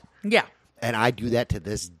anymore. Yeah. And I do that to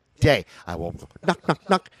this day. I will knock, knock,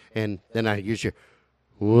 knock. And then I use your,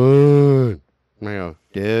 what? I go,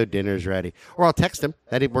 dude, dinner's ready. Or I'll text him.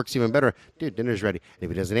 That works even better. Dude, dinner's ready. And if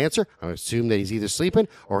he doesn't answer, I assume that he's either sleeping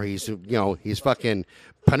or he's fucking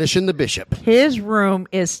punishing the bishop. His room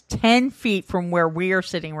is 10 feet from where we are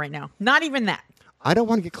sitting right now. Not even that. I don't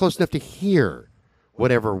want to get close enough to hear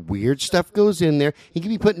whatever weird stuff goes in there. He could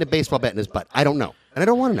be putting a baseball bat in his butt. I don't know. And I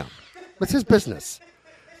don't want to know. What's his business?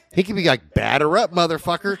 He could be like, batter up,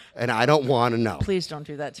 motherfucker. And I don't want to know. Please don't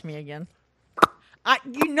do that to me again.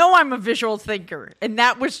 I'm a visual thinker, and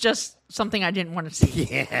that was just something I didn't want to see.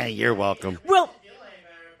 Yeah, you're welcome. Well,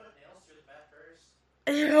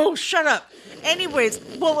 Ew, shut up. Anyways,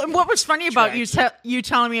 well, and what was funny about you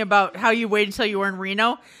telling me about how you waited until you were in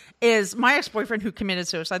Reno is my ex-boyfriend who committed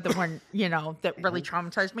suicide, the one, that really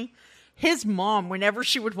traumatized me. His mom, whenever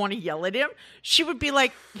she would want to yell at him, he would be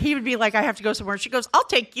like, I have to go somewhere. She goes, I'll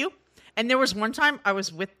take you. And there was one time I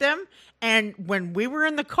was with them, and when we were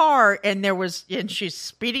in the car and she's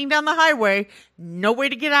speeding down the highway, no way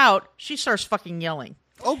to get out, she starts fucking yelling.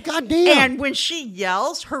 Oh, goddamn. And when she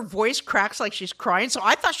yells, her voice cracks like she's crying. So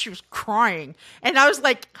I thought she was crying. And I was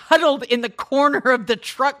like huddled in the corner of the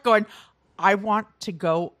truck going, I want to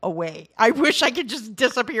go away. I wish I could just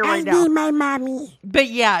disappear right now. I need my mommy. But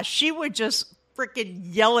yeah, she would just freaking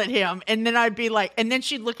yell at him. And then I'd be like, and then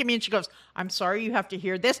she'd look at me and she goes, I'm sorry you have to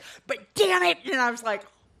hear this, but damn it. And I was like,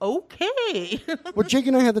 okay. Well, Jake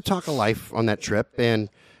and I had the talk of life on that trip. And,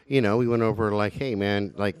 we went over like, hey,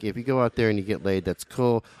 man, like if you go out there and you get laid, that's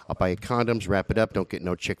cool. I'll buy you condoms, wrap it up. Don't get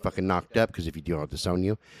no chick fucking knocked up because if you do, I'll disown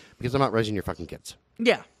you because I'm not raising your fucking kids.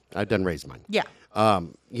 Yeah. I've done raise mine. Yeah.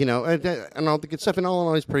 And all the good stuff. And all in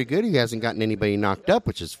all, he's pretty good. He hasn't gotten anybody knocked up,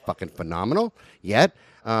 which is fucking phenomenal yet.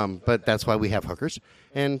 But that's why we have hookers.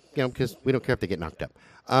 And, because we don't care if they get knocked up.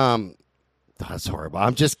 That's horrible.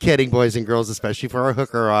 I'm just kidding, boys and girls, especially for our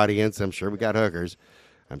hooker audience. I'm sure we got hookers.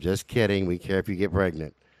 I'm just kidding. We care if you get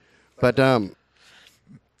pregnant. But, I'm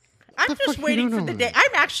just waiting for the day.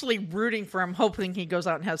 I'm actually rooting for him, hoping he goes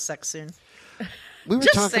out and has sex soon. We were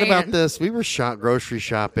talking about this. We were grocery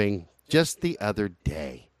shopping just the other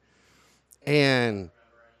day. And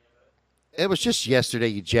it was just yesterday,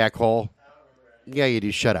 you jackhole. Yeah, you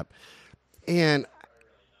do. Shut up. And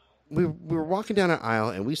we were walking down an aisle,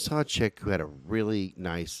 and we saw a chick who had a really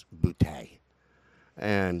nice bootay.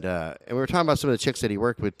 And we were talking about some of the chicks that he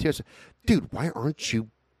worked with, too. I said, dude, why aren't you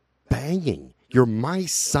banging? You're my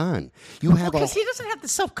son. You have because he doesn't have the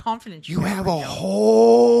self-confidence. You have a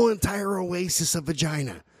whole entire oasis of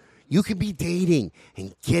vagina. You could be dating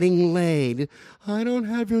and getting laid. I don't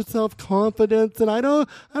have your self-confidence, and I don't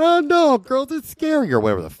know. Girls, it's scary, or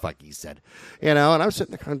whatever the fuck he said. And I'm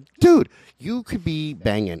sitting there going, dude, you could be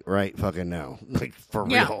banging right fucking now. Like, for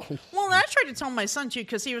real. Well, I tried to tell my son, too,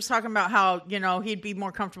 because he was talking about how, he'd be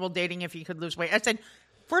more comfortable dating if he could lose weight. I said,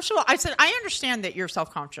 first of all, I understand that you're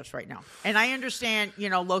self-conscious right now. And I understand,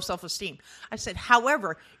 low self-esteem. I said,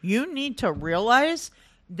 however, you need to realize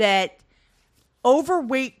that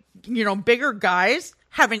overweight, bigger guys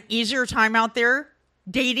have an easier time out there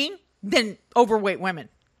dating than overweight women.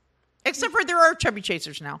 Except for there are chubby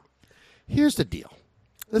chasers now. Here's the deal.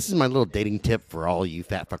 This is my little dating tip for all you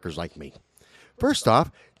fat fuckers like me. First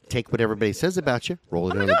off, take what everybody says about you,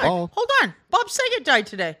 roll it in the ball. Hold on. Bob Saget died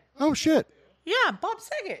today. Oh, shit. Yeah, Bob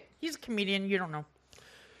Saget. He's a comedian. You don't know.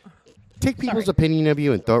 Take people's opinion of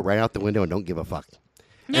you and throw it right out the window and don't give a fuck.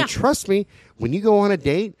 Yeah. And trust me, when you go on a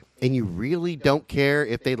date and you really don't care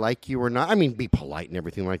if they like you or not, I mean, be polite and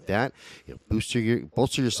everything like that. Bolster your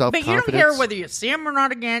self-confidence. But you don't care whether you see him or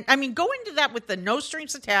not again. I mean, go into that with the no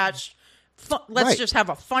strings attached. Let's just have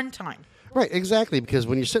a fun time. Right, exactly, because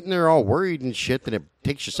when you're sitting there all worried and shit, then it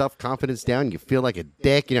takes your self-confidence down, you feel like a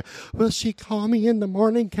dick, will she call me in the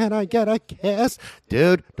morning, can I get a kiss?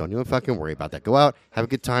 Dude, don't even fucking worry about that. Go out, have a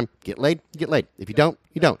good time, get laid, get laid. If you don't,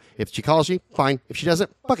 you don't. If she calls you, fine. If she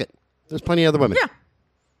doesn't, fuck it. There's plenty of other women.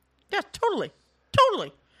 Yeah, totally.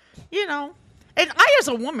 And I, as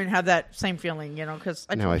a woman, have that same feeling, because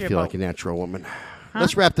now I feel like a natural woman. Huh?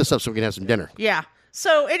 Let's wrap this up so we can have some dinner. Yeah.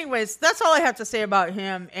 So, anyways, that's all I have to say about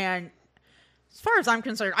him, and as far as I'm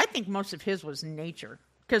concerned, I think most of his was nature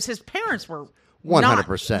because his parents were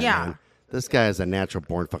 100%. Yeah, man. This guy is a natural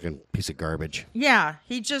born fucking piece of garbage. Yeah,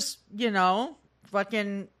 he just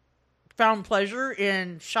fucking found pleasure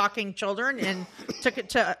in shocking children and took it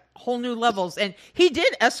to whole new levels. And he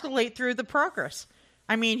did escalate through the progress.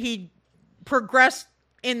 I mean, he progressed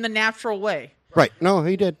in the natural way. Right? No,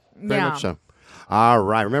 he did very much so. All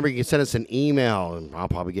right. Remember, you can send us an email, and I'll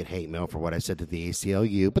probably get hate mail for what I said to the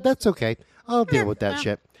ACLU, but that's okay. I'll deal with that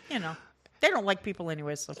shit. They don't like people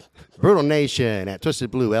anyway, so. Brutal Nation at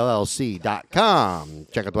TwistedBlueLLC.com.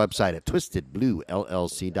 Check out the website at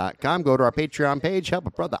TwistedBlueLLC.com. Go to our Patreon page. Help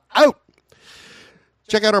a brother out.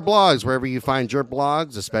 Check out our blogs wherever you find your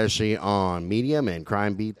blogs, especially on Medium and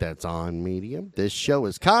Crime Beat. That's on Medium. This show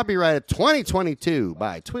is copyrighted 2022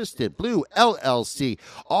 by Twisted Blue LLC.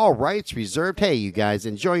 All rights reserved. Hey, you guys,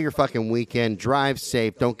 enjoy your fucking weekend. Drive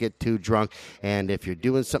safe. Don't get too drunk. And if you're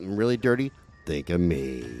doing something really dirty, think of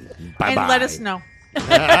me. Bye-bye. And let us know.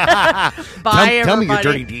 Bye, everybody. Tell me your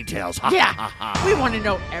dirty details. Yeah. We want to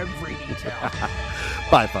know every detail.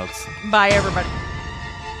 Bye, folks. Bye, everybody.